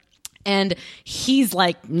whatever. And he's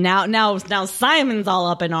like, now Simon's all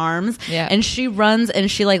up in arms. Yeah. And she runs and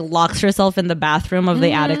she like locks herself in the bathroom of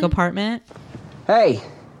the attic apartment. Hey,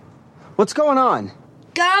 what's going on?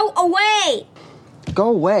 Go away! Go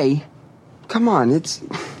away? Come on, it's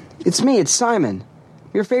me, it's Simon.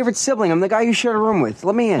 Your favorite sibling. I'm the guy you shared a room with.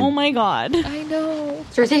 Let me in. Oh my God. I know.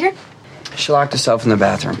 Is Ruthie here? She locked herself in the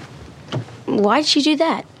bathroom. Why'd she do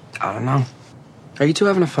that? I don't know. Are you two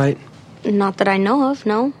having a fight? Not that I know of,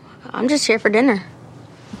 no. I'm just here for dinner.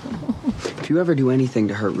 If you ever do anything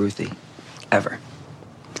to hurt Ruthie, ever,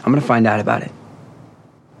 I'm gonna find out about it.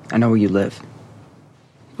 I know where you live.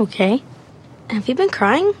 Okay. Have you been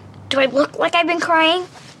crying? Do I look like I've been crying?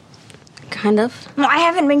 Kind of. No, I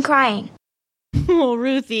haven't been crying. Oh,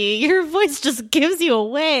 Ruthie, your voice just gives you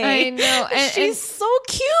away. I know. She's so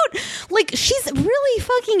cute. Like, she's really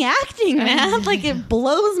fucking acting, man. Like, it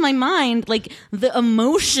blows my mind. Like, the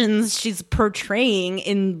emotions she's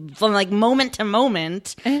portraying from, like, moment to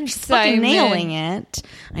moment. And she's fucking nailing it.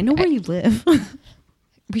 I know where you live.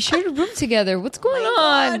 We shared a room together. What's going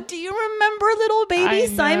on? God, do you remember little baby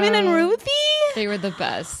Simon and Ruthie? They were the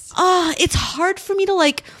best. It's hard for me to,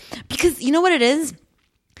 like, because you know what it is?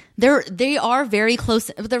 They are very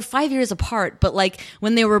close. They're 5 years apart, but like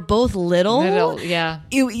when they were both little, yeah,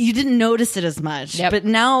 you didn't notice it as much. Yep. But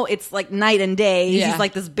now it's like night and day. Yeah. He's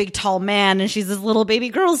like this big tall man, and she's this little baby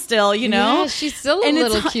girl still. You know, Yeah, she's still a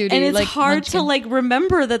little cutie. And it's like hard munchkin. to like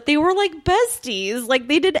remember that they were like besties. Like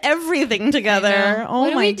they did everything together. Oh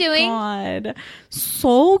What are my we doing? God,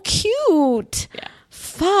 so cute. Yeah.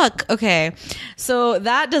 Fuck. Okay. So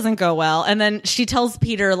that doesn't go well. And then she tells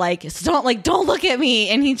Peter, like, don't look at me.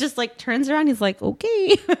 And he just like turns around. He's like, okay.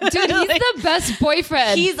 Dude, he's the best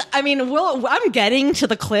boyfriend. I'm getting to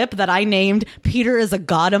the clip that I named Peter is a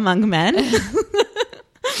god among men.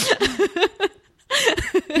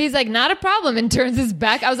 He's like, not a problem, and turns his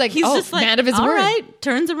back. I was like, He's just like, man of his all word. right.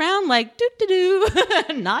 Turns around like,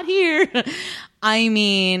 not here. I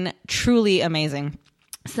mean, truly amazing.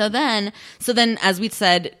 So then, as we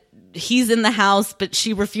said, he's in the house, but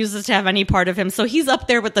she refuses to have any part of him. So he's up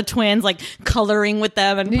there with the twins, like coloring with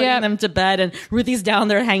them and putting them to bed. And Ruthie's down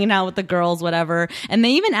there hanging out with the girls, whatever. And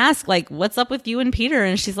they even ask, like, what's up with you and Peter?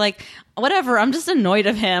 And she's like, whatever, I'm just annoyed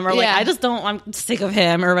of him, or like, I'm sick of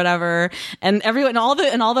him, or whatever. And everyone, all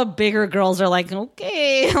the bigger girls are like,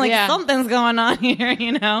 okay, like something's going on here,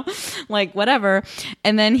 you know, like whatever.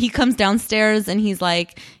 And then he comes downstairs and he's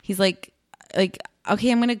like,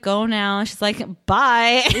 okay, I'm gonna go now. She's like,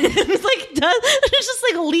 bye. It's like, just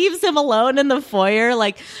like leaves him alone in the foyer,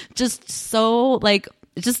 like just so like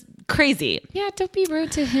just crazy. Yeah, don't be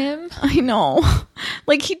rude to him. I know,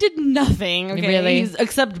 like he did nothing, okay? Really,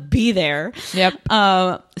 except be there. Yep.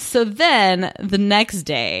 So then the next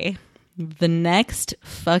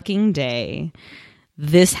fucking day,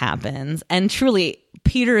 this happens, and truly,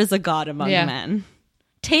 Peter is a god among men.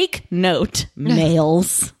 Take note,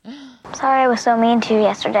 males. Sorry I was so mean to you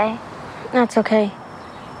yesterday. That's okay.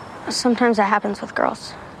 Sometimes that happens with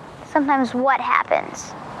girls. Sometimes what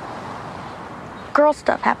happens? Girl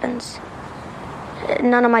stuff happens.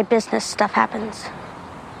 None of my business stuff happens.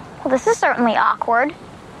 Well, this is certainly awkward.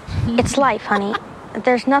 It's life, honey.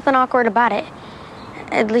 There's nothing awkward about it.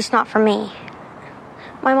 At least not for me.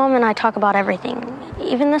 My mom and I talk about everything,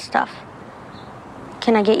 even this stuff.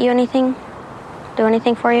 Can I get you anything? Do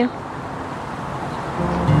anything for you?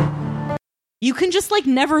 You can just like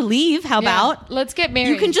never leave. How about? Let's get married.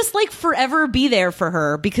 You can just like forever be there for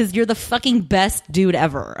her because you're the fucking best dude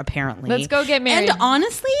ever, apparently. Let's go get married. And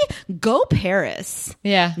honestly, go Paris.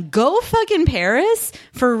 Yeah. Go fucking Paris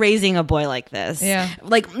for raising a boy like this. Yeah.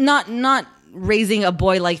 Like not raising a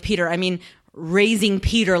boy like Peter. I mean, raising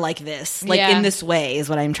Peter like this. Like in this way is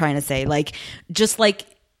what I'm trying to say. Like just like,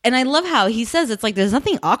 and I love how he says it's like there's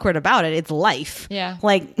nothing awkward about it. It's life. Yeah.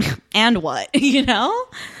 Like, and what? You know?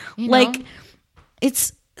 Like,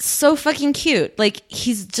 it's so fucking cute. Like,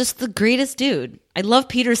 he's just the greatest dude. I love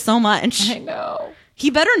Peter so much. I know.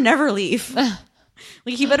 He better never leave. Like,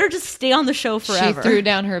 he better just stay on the show forever. She threw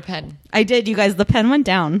down her pen. I did, you guys. The pen went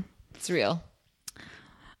down. It's real.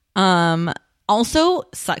 Also,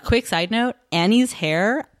 quick side note, Annie's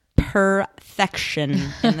hair, perfection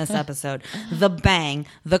in this episode. The bang,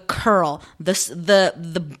 the curl,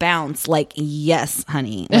 the bounce. Like, yes,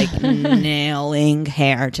 honey. Like, nailing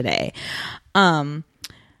hair today.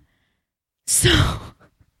 So I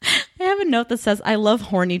have a note that says, I love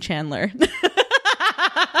horny Chandler.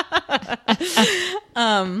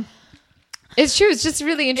 It's true. It's just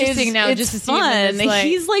really interesting now. It's just to see fun. him in this, like,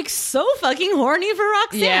 He's like so fucking horny for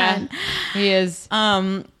Roxanne. yeah, he is.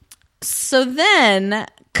 So then,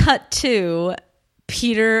 cut to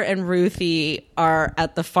Peter and Ruthie are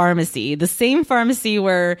at the pharmacy, the same pharmacy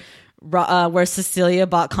where Cecilia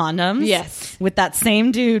bought condoms. Yes, with that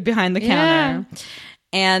same dude behind the counter,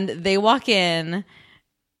 and they walk in.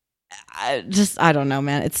 I don't know,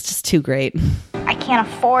 man. It's just too great. I can't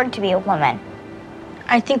afford to be a woman.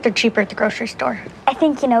 I think they're cheaper at the grocery store. I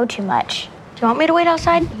think you know too much. Do you want me to wait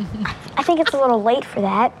outside? I think it's a little late for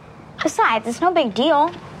that. Besides, it's no big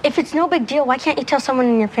deal. If it's no big deal, why can't you tell someone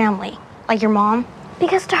in your family? Like your mom?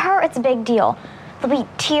 Because to her, it's a big deal. There'll be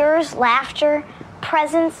tears, laughter,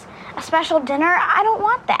 presents, a special dinner. I don't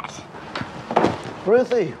want that.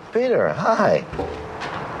 Ruthie, Peter, hi.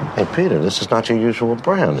 Hey, Peter, this is not your usual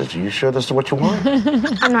brand. Are you sure this is what you want?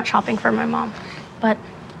 I'm not shopping for my mom, but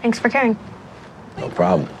thanks for caring. No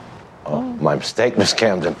problem. Oh, my mistake, Miss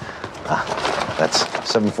Camden. That's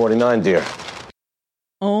 $7.49, dear.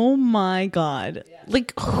 Oh my God.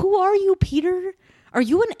 Like, who are you, Peter? Are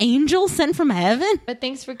you an angel sent from heaven? But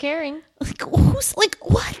thanks for caring. Like, who's like,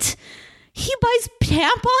 what? He buys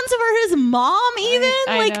tampons for his mom, even?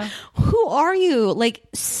 I like, know. who are you? Like,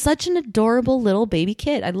 such an adorable little baby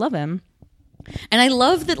kid. I love him. And I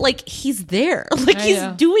love that, like, he's there. Like, he's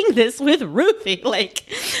doing this with Ruthie. Like,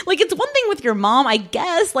 it's one thing with your mom, I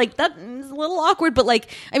guess. Like, that is a little awkward, but,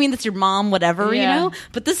 like, I mean, that's your mom, whatever, you know?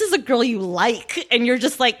 But this is a girl you like, and you're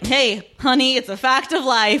just like, hey, honey, it's a fact of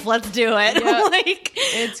life. Let's do it. Yep. Like,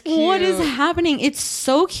 it's cute. What is happening? It's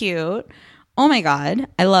so cute. Oh, my God.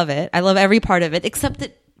 I love it. I love every part of it, except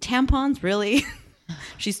that tampons, really...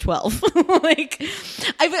 She's 12. Like,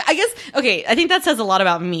 I guess, okay, I think that says a lot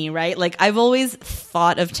about me, right? Like, I've always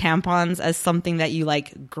thought of tampons as something that you,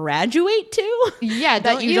 like, graduate to. Yeah,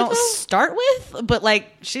 that you don't start with. But, like,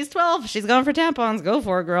 she's 12. She's going for tampons. Go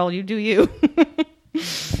for it, girl. You do you.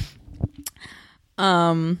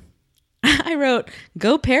 I wrote,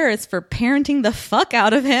 go Paris for parenting the fuck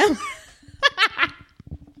out of him.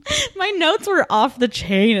 My notes were off the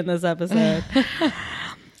chain in this episode.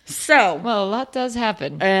 So, well, a lot does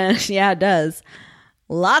happen. Yeah, it does.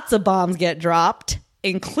 Lots of bombs get dropped,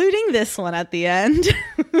 including this one at the end.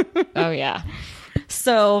 Oh, yeah.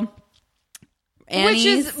 So,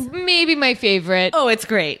 Annie's... Which is maybe my favorite. Oh, it's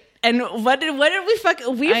great. And what did we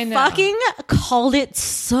fucking called it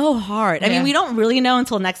so hard. I mean, we don't really know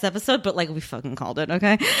until next episode, but like we fucking called it,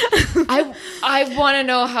 okay? I want to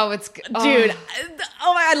know how it's... Dude,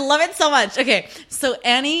 oh my God, I love it so much. Okay, so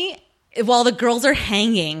Annie... While the girls are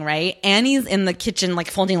hanging, right? Annie's in the kitchen,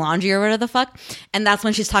 like folding laundry or whatever the fuck. And that's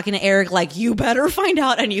when she's talking to Eric, like, you better find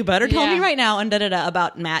out and you better tell me right now and da-da-da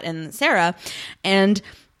about Matt and Sarah. And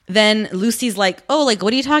then Lucy's like, oh, like,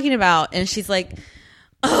 what are you talking about? And she's like,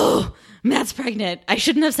 oh, Matt's pregnant. I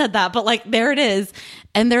shouldn't have said that, but like, there it is.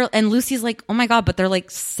 And Lucy's like, oh my God, but they're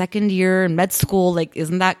like second year in med school. Like,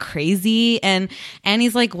 isn't that crazy? And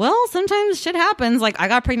Annie's like, well, sometimes shit happens. Like, I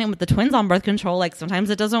got pregnant with the twins on birth control. Like, sometimes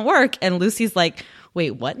it doesn't work. And Lucy's like,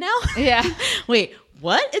 wait, what now? Yeah. Wait,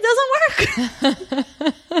 what? It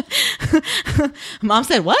doesn't work? Mom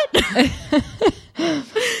said, what?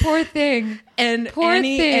 Poor thing. And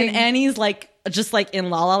Annie's like, just like in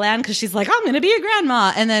La La Land, because she's like, I'm going to be a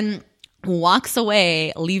grandma. And then walks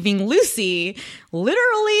away, leaving Lucy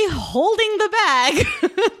literally holding the bag,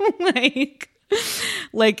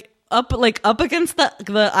 like up against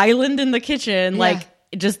the island in the kitchen, like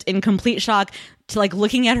just in complete shock, to like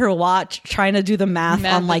looking at her watch, trying to do the math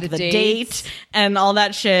on like the date and all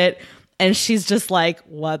that shit. And she's just like,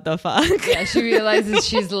 what the fuck? Yeah, she realizes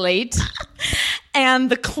she's late.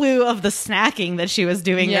 And the clue of the snacking that she was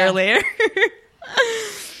doing earlier.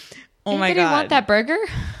 Oh my God. Want that burger?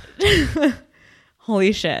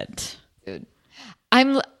 Holy shit. Dude.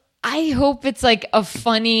 I hope it's like a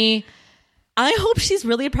funny... I hope she's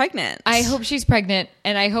really pregnant. I hope she's pregnant,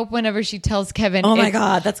 and I hope whenever she tells Kevin, oh my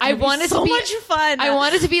God, that's gonna be so much fun. I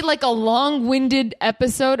want it to be like a long-winded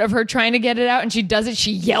episode of her trying to get it out, and she does it.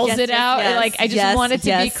 She yells it out. Like I just want it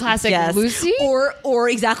to be classic Lucy, or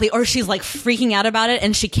exactly, or she's like freaking out about it,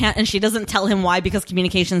 and she can't, and she doesn't tell him why because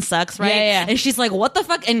communication sucks, right? Yeah. And she's like, "What the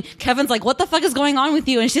fuck?" And Kevin's like, "What the fuck is going on with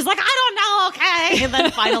you?" And she's like, "I don't know." Okay, and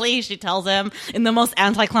then finally she tells him in the most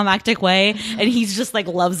anticlimactic way, and he's just like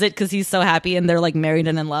loves it because he's so happy, and they're like married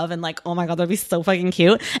and in love, and like, oh my God, that'd be so fucking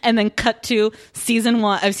cute. And then cut to season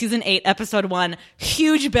 8, episode 1,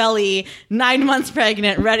 huge belly, 9 months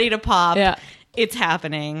pregnant, ready to pop. Yeah, it's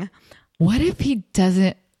happening. What if he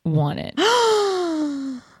doesn't want it?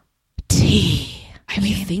 I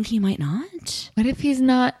mean, think he might not. What if he's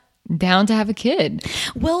not down to have a kid.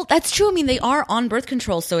 Well, that's true. I mean, they are on birth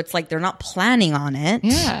control, so it's like they're not planning on it.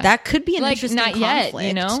 Yeah. That could be an Like, interesting not conflict. yet,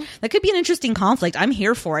 you know? That could be an interesting conflict. I'm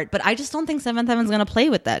here for it, but I just don't think Seventh Heaven's going to play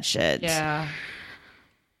with that shit. Yeah.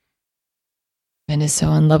 Ben is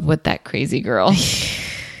so in love with that crazy girl.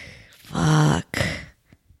 Fuck.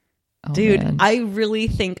 Oh, Dude, man. I really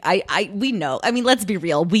think we know. I mean, let's be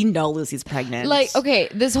real. We know Lucy's pregnant. Like, okay,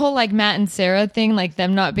 this whole like Matt and Sarah thing, like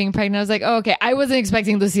them not being pregnant, I was like, oh, okay, I wasn't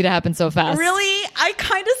expecting Lucy to happen so fast. Really? I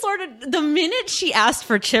kind of sort of, the minute she asked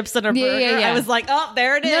for chips and a burger, I was like, oh,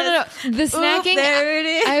 there it is. No. The snacking, there it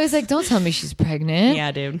is. I was like, don't tell me she's pregnant.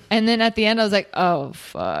 Yeah, dude. And then at the end, I was like, oh,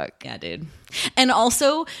 fuck. Yeah, dude. And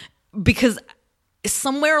also, because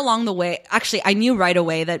somewhere along the way, actually, I knew right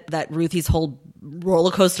away that Ruthie's whole roller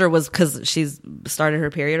coaster was because she's started her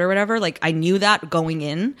period or whatever. Like, I knew that going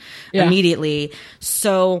in immediately.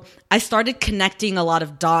 So I started connecting a lot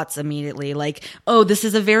of dots immediately. Like, oh, this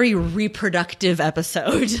is a very reproductive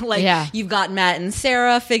episode. Like, you've got Matt and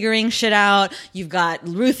Sarah figuring shit out. You've got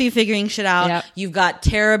Ruthie figuring shit out. Yep. You've got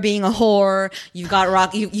Tara being a whore. You've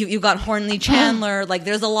got you've got Hornley Chandler. Like,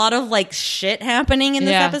 there's a lot of like shit happening in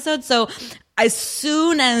this episode. So as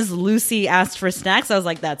soon as Lucy asked for snacks, I was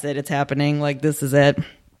like, that's it. It's happening. Like, this is it.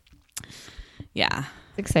 Yeah.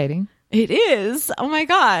 It's exciting. It is. Oh my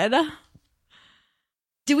God.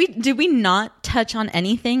 Did we not touch on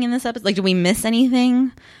anything in this episode? Like, did we miss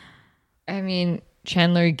anything? I mean,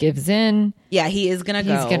 Chandler gives in. Yeah, he is going to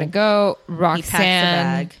go. He's going to go. He packs the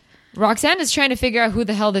bag. Roxanne is trying to figure out who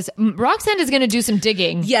the hell this... Roxanne is going to do some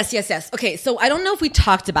digging. Yes. Okay, so I don't know if we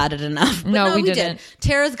talked about it enough. But no, we didn't. Did.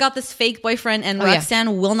 Tara's got this fake boyfriend, and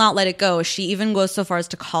Roxanne will not let it go. She even goes so far as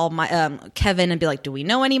to call Kevin and be like, do we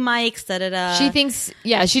know any Mikes? Da-da-da. She thinks...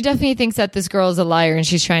 Yeah, she definitely thinks that this girl is a liar, and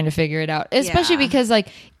she's trying to figure it out. Especially because, like,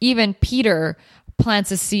 even Peter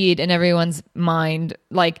plants a seed in everyone's mind.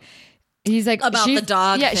 Like... He's like about the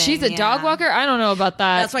dog. Yeah, thing, she's a dog walker. I don't know about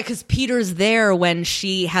that. That's right, because Peter's there when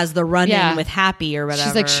she has the run-in with Happy or whatever.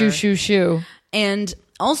 She's like shoo shoo shoo. And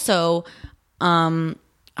also, I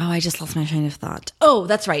just lost my train of thought. Oh,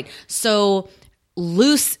 that's right. So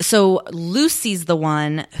Lucy's the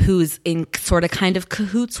one who's in sort of kind of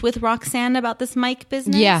cahoots with Roxanne about this Mike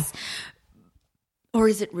business. Yeah. Or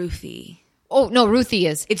is it Ruthie? Oh, no, Ruthie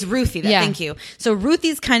is. It's Ruthie. Thank you. So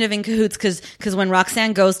Ruthie's kind of in cahoots because when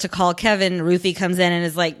Roxanne goes to call Kevin, Ruthie comes in and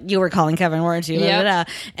is like, you were calling Kevin, weren't you? Yep.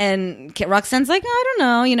 And Roxanne's like, I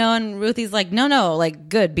don't know, and Ruthie's like, no, like,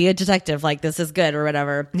 good, be a detective, like, this is good or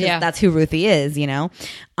whatever. Yeah. That's who Ruthie is,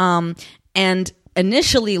 and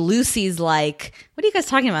initially Lucy's like, what are you guys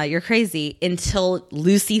talking about? You're crazy. Until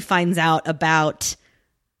Lucy finds out about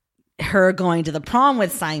her going to the prom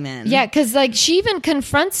with Simon. Yeah, because like she even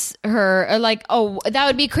confronts her like, oh, that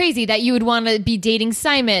would be crazy that you would want to be dating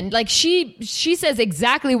Simon. Like she says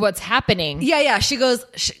exactly what's happening. Yeah. She goes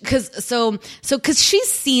because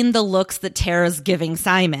she's seen the looks that Tara's giving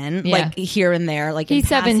Simon, like here and there, like he's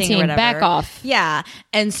 17, back off. Yeah,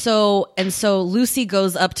 and so Lucy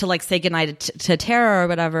goes up to like say goodnight to Tara or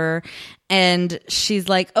whatever. And she's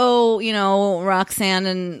like, oh, Roxanne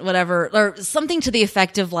and whatever, or something to the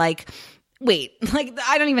effect of like, wait, like,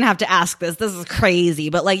 I don't even have to ask this. This is crazy.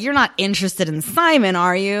 But like, you're not interested in Simon,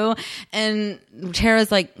 are you? And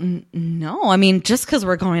Tara's like, no, I mean, just because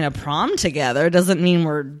we're going to prom together doesn't mean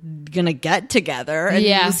we're going to get together. And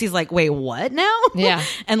Lucy's like, wait, what now? Yeah.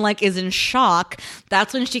 And like is in shock.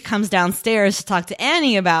 That's when she comes downstairs to talk to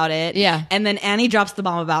Annie about it. Yeah. And then Annie drops the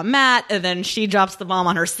bomb about Matt. And then she drops the bomb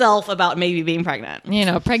on herself about maybe being pregnant.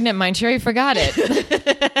 Pregnant mind. Sherry forgot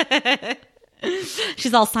it.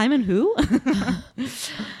 She's all, Simon who?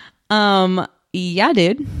 Yeah,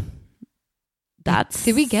 dude.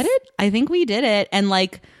 Did we get it? I think we did it. And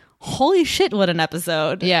like, holy shit, what an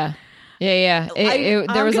episode. Yeah. There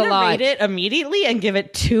was a lot. I'm rate it immediately and give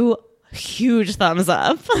it 2 huge thumbs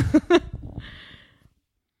up.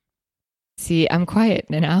 See, I'm quiet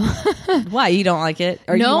now. Why? You don't like it?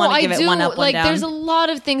 Or no, you want to give I it do. one up, one like, down? there's a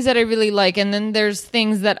lot of things that I really like, and then there's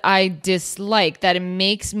things that I dislike that it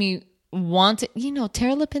makes me want to,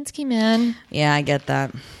 Tara Lipinski, man. Yeah, I get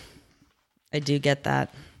that. I do get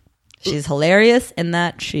that. She's hilarious in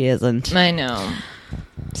that she isn't. I know.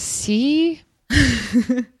 See?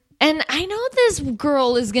 And I know this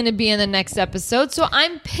girl is going to be in the next episode, so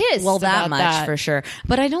I'm pissed. Well, that about much that. for sure.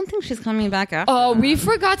 But I don't think she's coming back after. Oh, we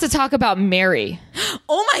forgot to talk about Mary.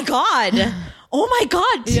 Oh my God. Oh my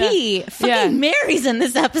God, T. Yeah. Fucking Mary's in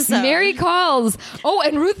this episode. Mary calls. Oh,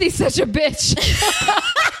 and Ruthie's such a bitch.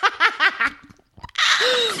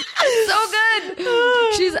 So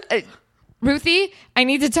good. She's Ruthie, I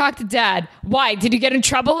need to talk to Dad. Why? Did you get in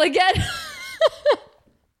trouble again?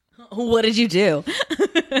 What did you do?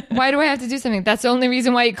 Why do I have to do something? That's the only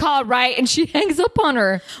reason why you called, right? And she hangs up on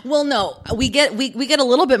her. Well, no, we get a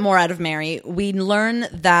little bit more out of Mary. We learn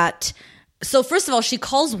that. So first of all, she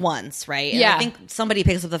calls once, right? And yeah. I think somebody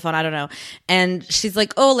picks up the phone. I don't know. And she's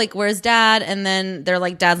like, "Oh, like where's Dad?" And then they're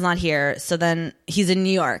like, "Dad's not here." So then he's in New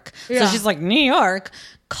York. Yeah. So she's like, "New York."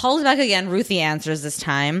 Calls back again. Ruthie answers this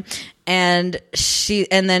time, and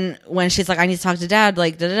then when she's like, "I need to talk to Dad,"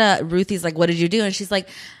 like Ruthie's like, "What did you do?" And she's like,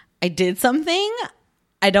 "I did something.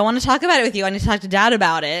 I don't want to talk about it with you. I need to talk to Dad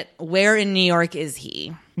about it. Where in New York is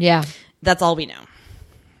he?" Yeah, that's all we know.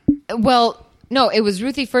 Well. No, it was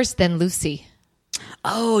Ruthie first, then Lucy.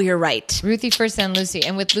 Oh, you're right. Ruthie first, then Lucy.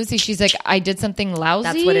 And with Lucy, she's like, I did something lousy.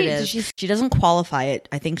 That's what it is. She doesn't qualify it.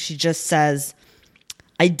 I think she just says,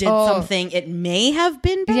 I did something. It may have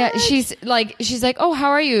been bad. Yeah, she's like, oh,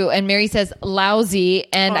 how are you? And Mary says, lousy,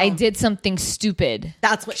 and I did something stupid.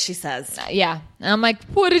 That's what she says. Yeah. And I'm like,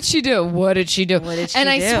 what did she do? What did she do? And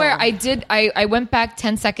I swear, I went back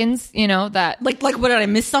 10 seconds, that. Like, what, did I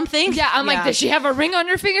miss something? Yeah, I'm like, does she have a ring on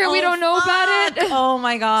her finger? We don't know about it. Oh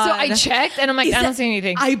my God. So I checked, and I'm like, I don't see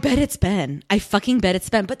anything. I bet it's Ben. I fucking bet it's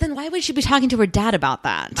Ben. But then why would she be talking to her dad about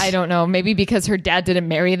that? I don't know. Maybe because her dad didn't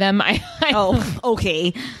marry them.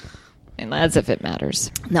 Okay. And as if it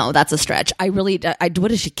matters. No, that's a stretch. What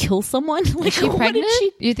did she kill someone? Like, is she pregnant?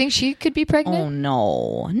 You think she could be pregnant?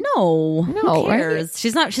 Oh no. Who cares?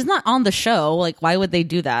 Right? She's not on the show. Like, why would they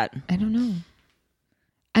do that? I don't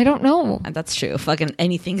know. That's true. Fucking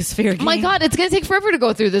anything is fair game. Oh my God, it's gonna take forever to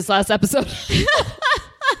go through this last episode.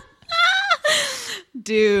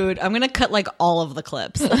 Dude, I'm gonna cut like all of the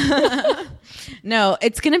clips. No,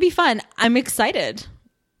 it's gonna be fun. I'm excited.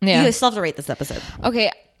 Yeah. You still have to rate this episode.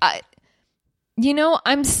 Okay.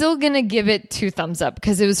 I'm still going to give it 2 thumbs up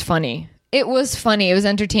because it was funny. It was funny. It was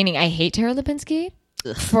entertaining. I hate Tara Lipinski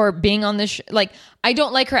for being on this. I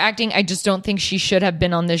don't like her acting. I just don't think she should have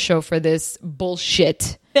been on this show for this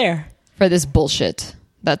bullshit. Fair. For this bullshit.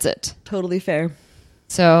 That's it. Totally fair.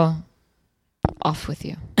 So, off with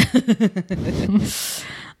you.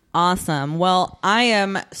 Awesome. Well, I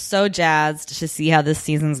am so jazzed to see how this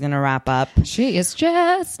season's going to wrap up. She is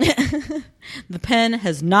jazzed. The pen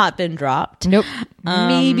has not been dropped. Nope.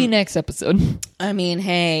 Maybe next episode. I mean,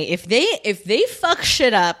 hey, if they fuck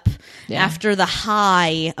shit up after the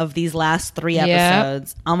high of these last 3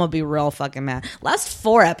 episodes, I'm going to be real fucking mad. Last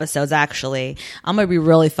 4 episodes, actually. I'm going to be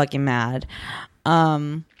really fucking mad.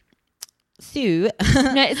 Sue.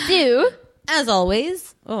 As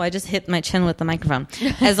always, I just hit my chin with the microphone.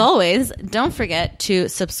 As always, don't forget to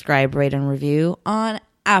subscribe, rate, and review on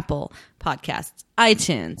Apple Podcasts,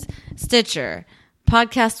 iTunes, Stitcher,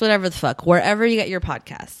 Podcast, whatever the fuck, wherever you get your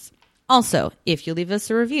podcasts. Also, if you leave us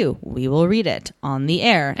a review, we will read it on the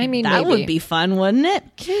air. I mean, that maybe. would be fun, wouldn't it?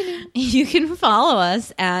 You can follow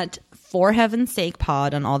us at For Heaven's Sake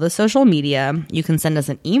Pod on all the social media. You can send us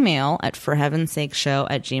an email at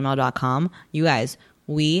forheavensakeshow@gmail.com. You guys,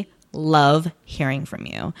 we love hearing from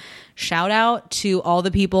you. Shout out to all the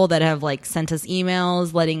people that have sent us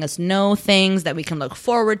emails letting us know things that we can look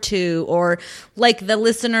forward to, or like the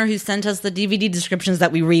listener who sent us the DVD descriptions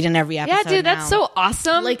that we read in every episode. Yeah, dude, that's so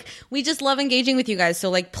awesome. We just love engaging with you guys.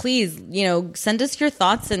 So please, send us your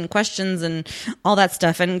thoughts and questions and all that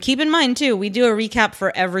stuff. And keep in mind too, we do a recap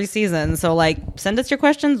for every season. So send us your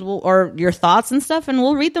questions or your thoughts and stuff, and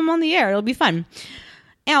we'll read them on the air. It'll be fun.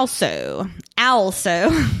 Also, what's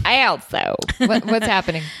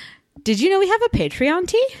happening? Did you know we have a Patreon,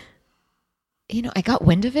 T? I got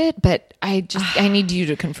wind of it, but I need you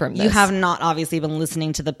to confirm this. You have not obviously been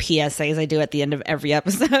listening to the PSAs I do at the end of every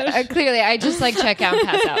episode. Clearly, I just check out and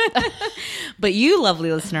pass out. But you,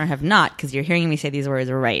 lovely listener, have not, because you're hearing me say these words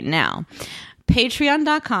right now.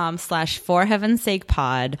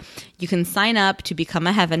 Patreon.com/forheavensakepod. You can sign up to become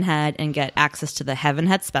a Heaven Head and get access to the Heaven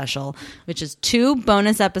Head special, which is 2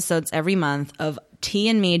 bonus episodes every month of T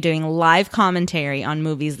and me doing live commentary on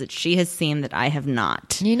movies that she has seen that I have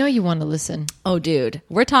not. You want to listen. Oh, dude.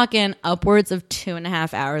 We're talking upwards of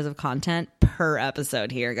 2.5 hours of content per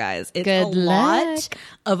episode here, guys. It's Good lot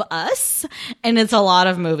of us, and it's a lot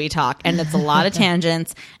of movie talk, and it's a lot of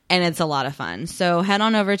tangents, and it's a lot of fun. So head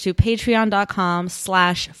on over to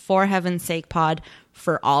patreon.com/forheavensakepod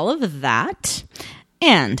for all of that.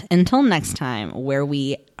 And until next time, where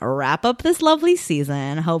we wrap up this lovely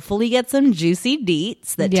season, hopefully get some juicy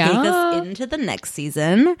deets that take us into the next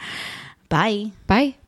season. Bye. Bye.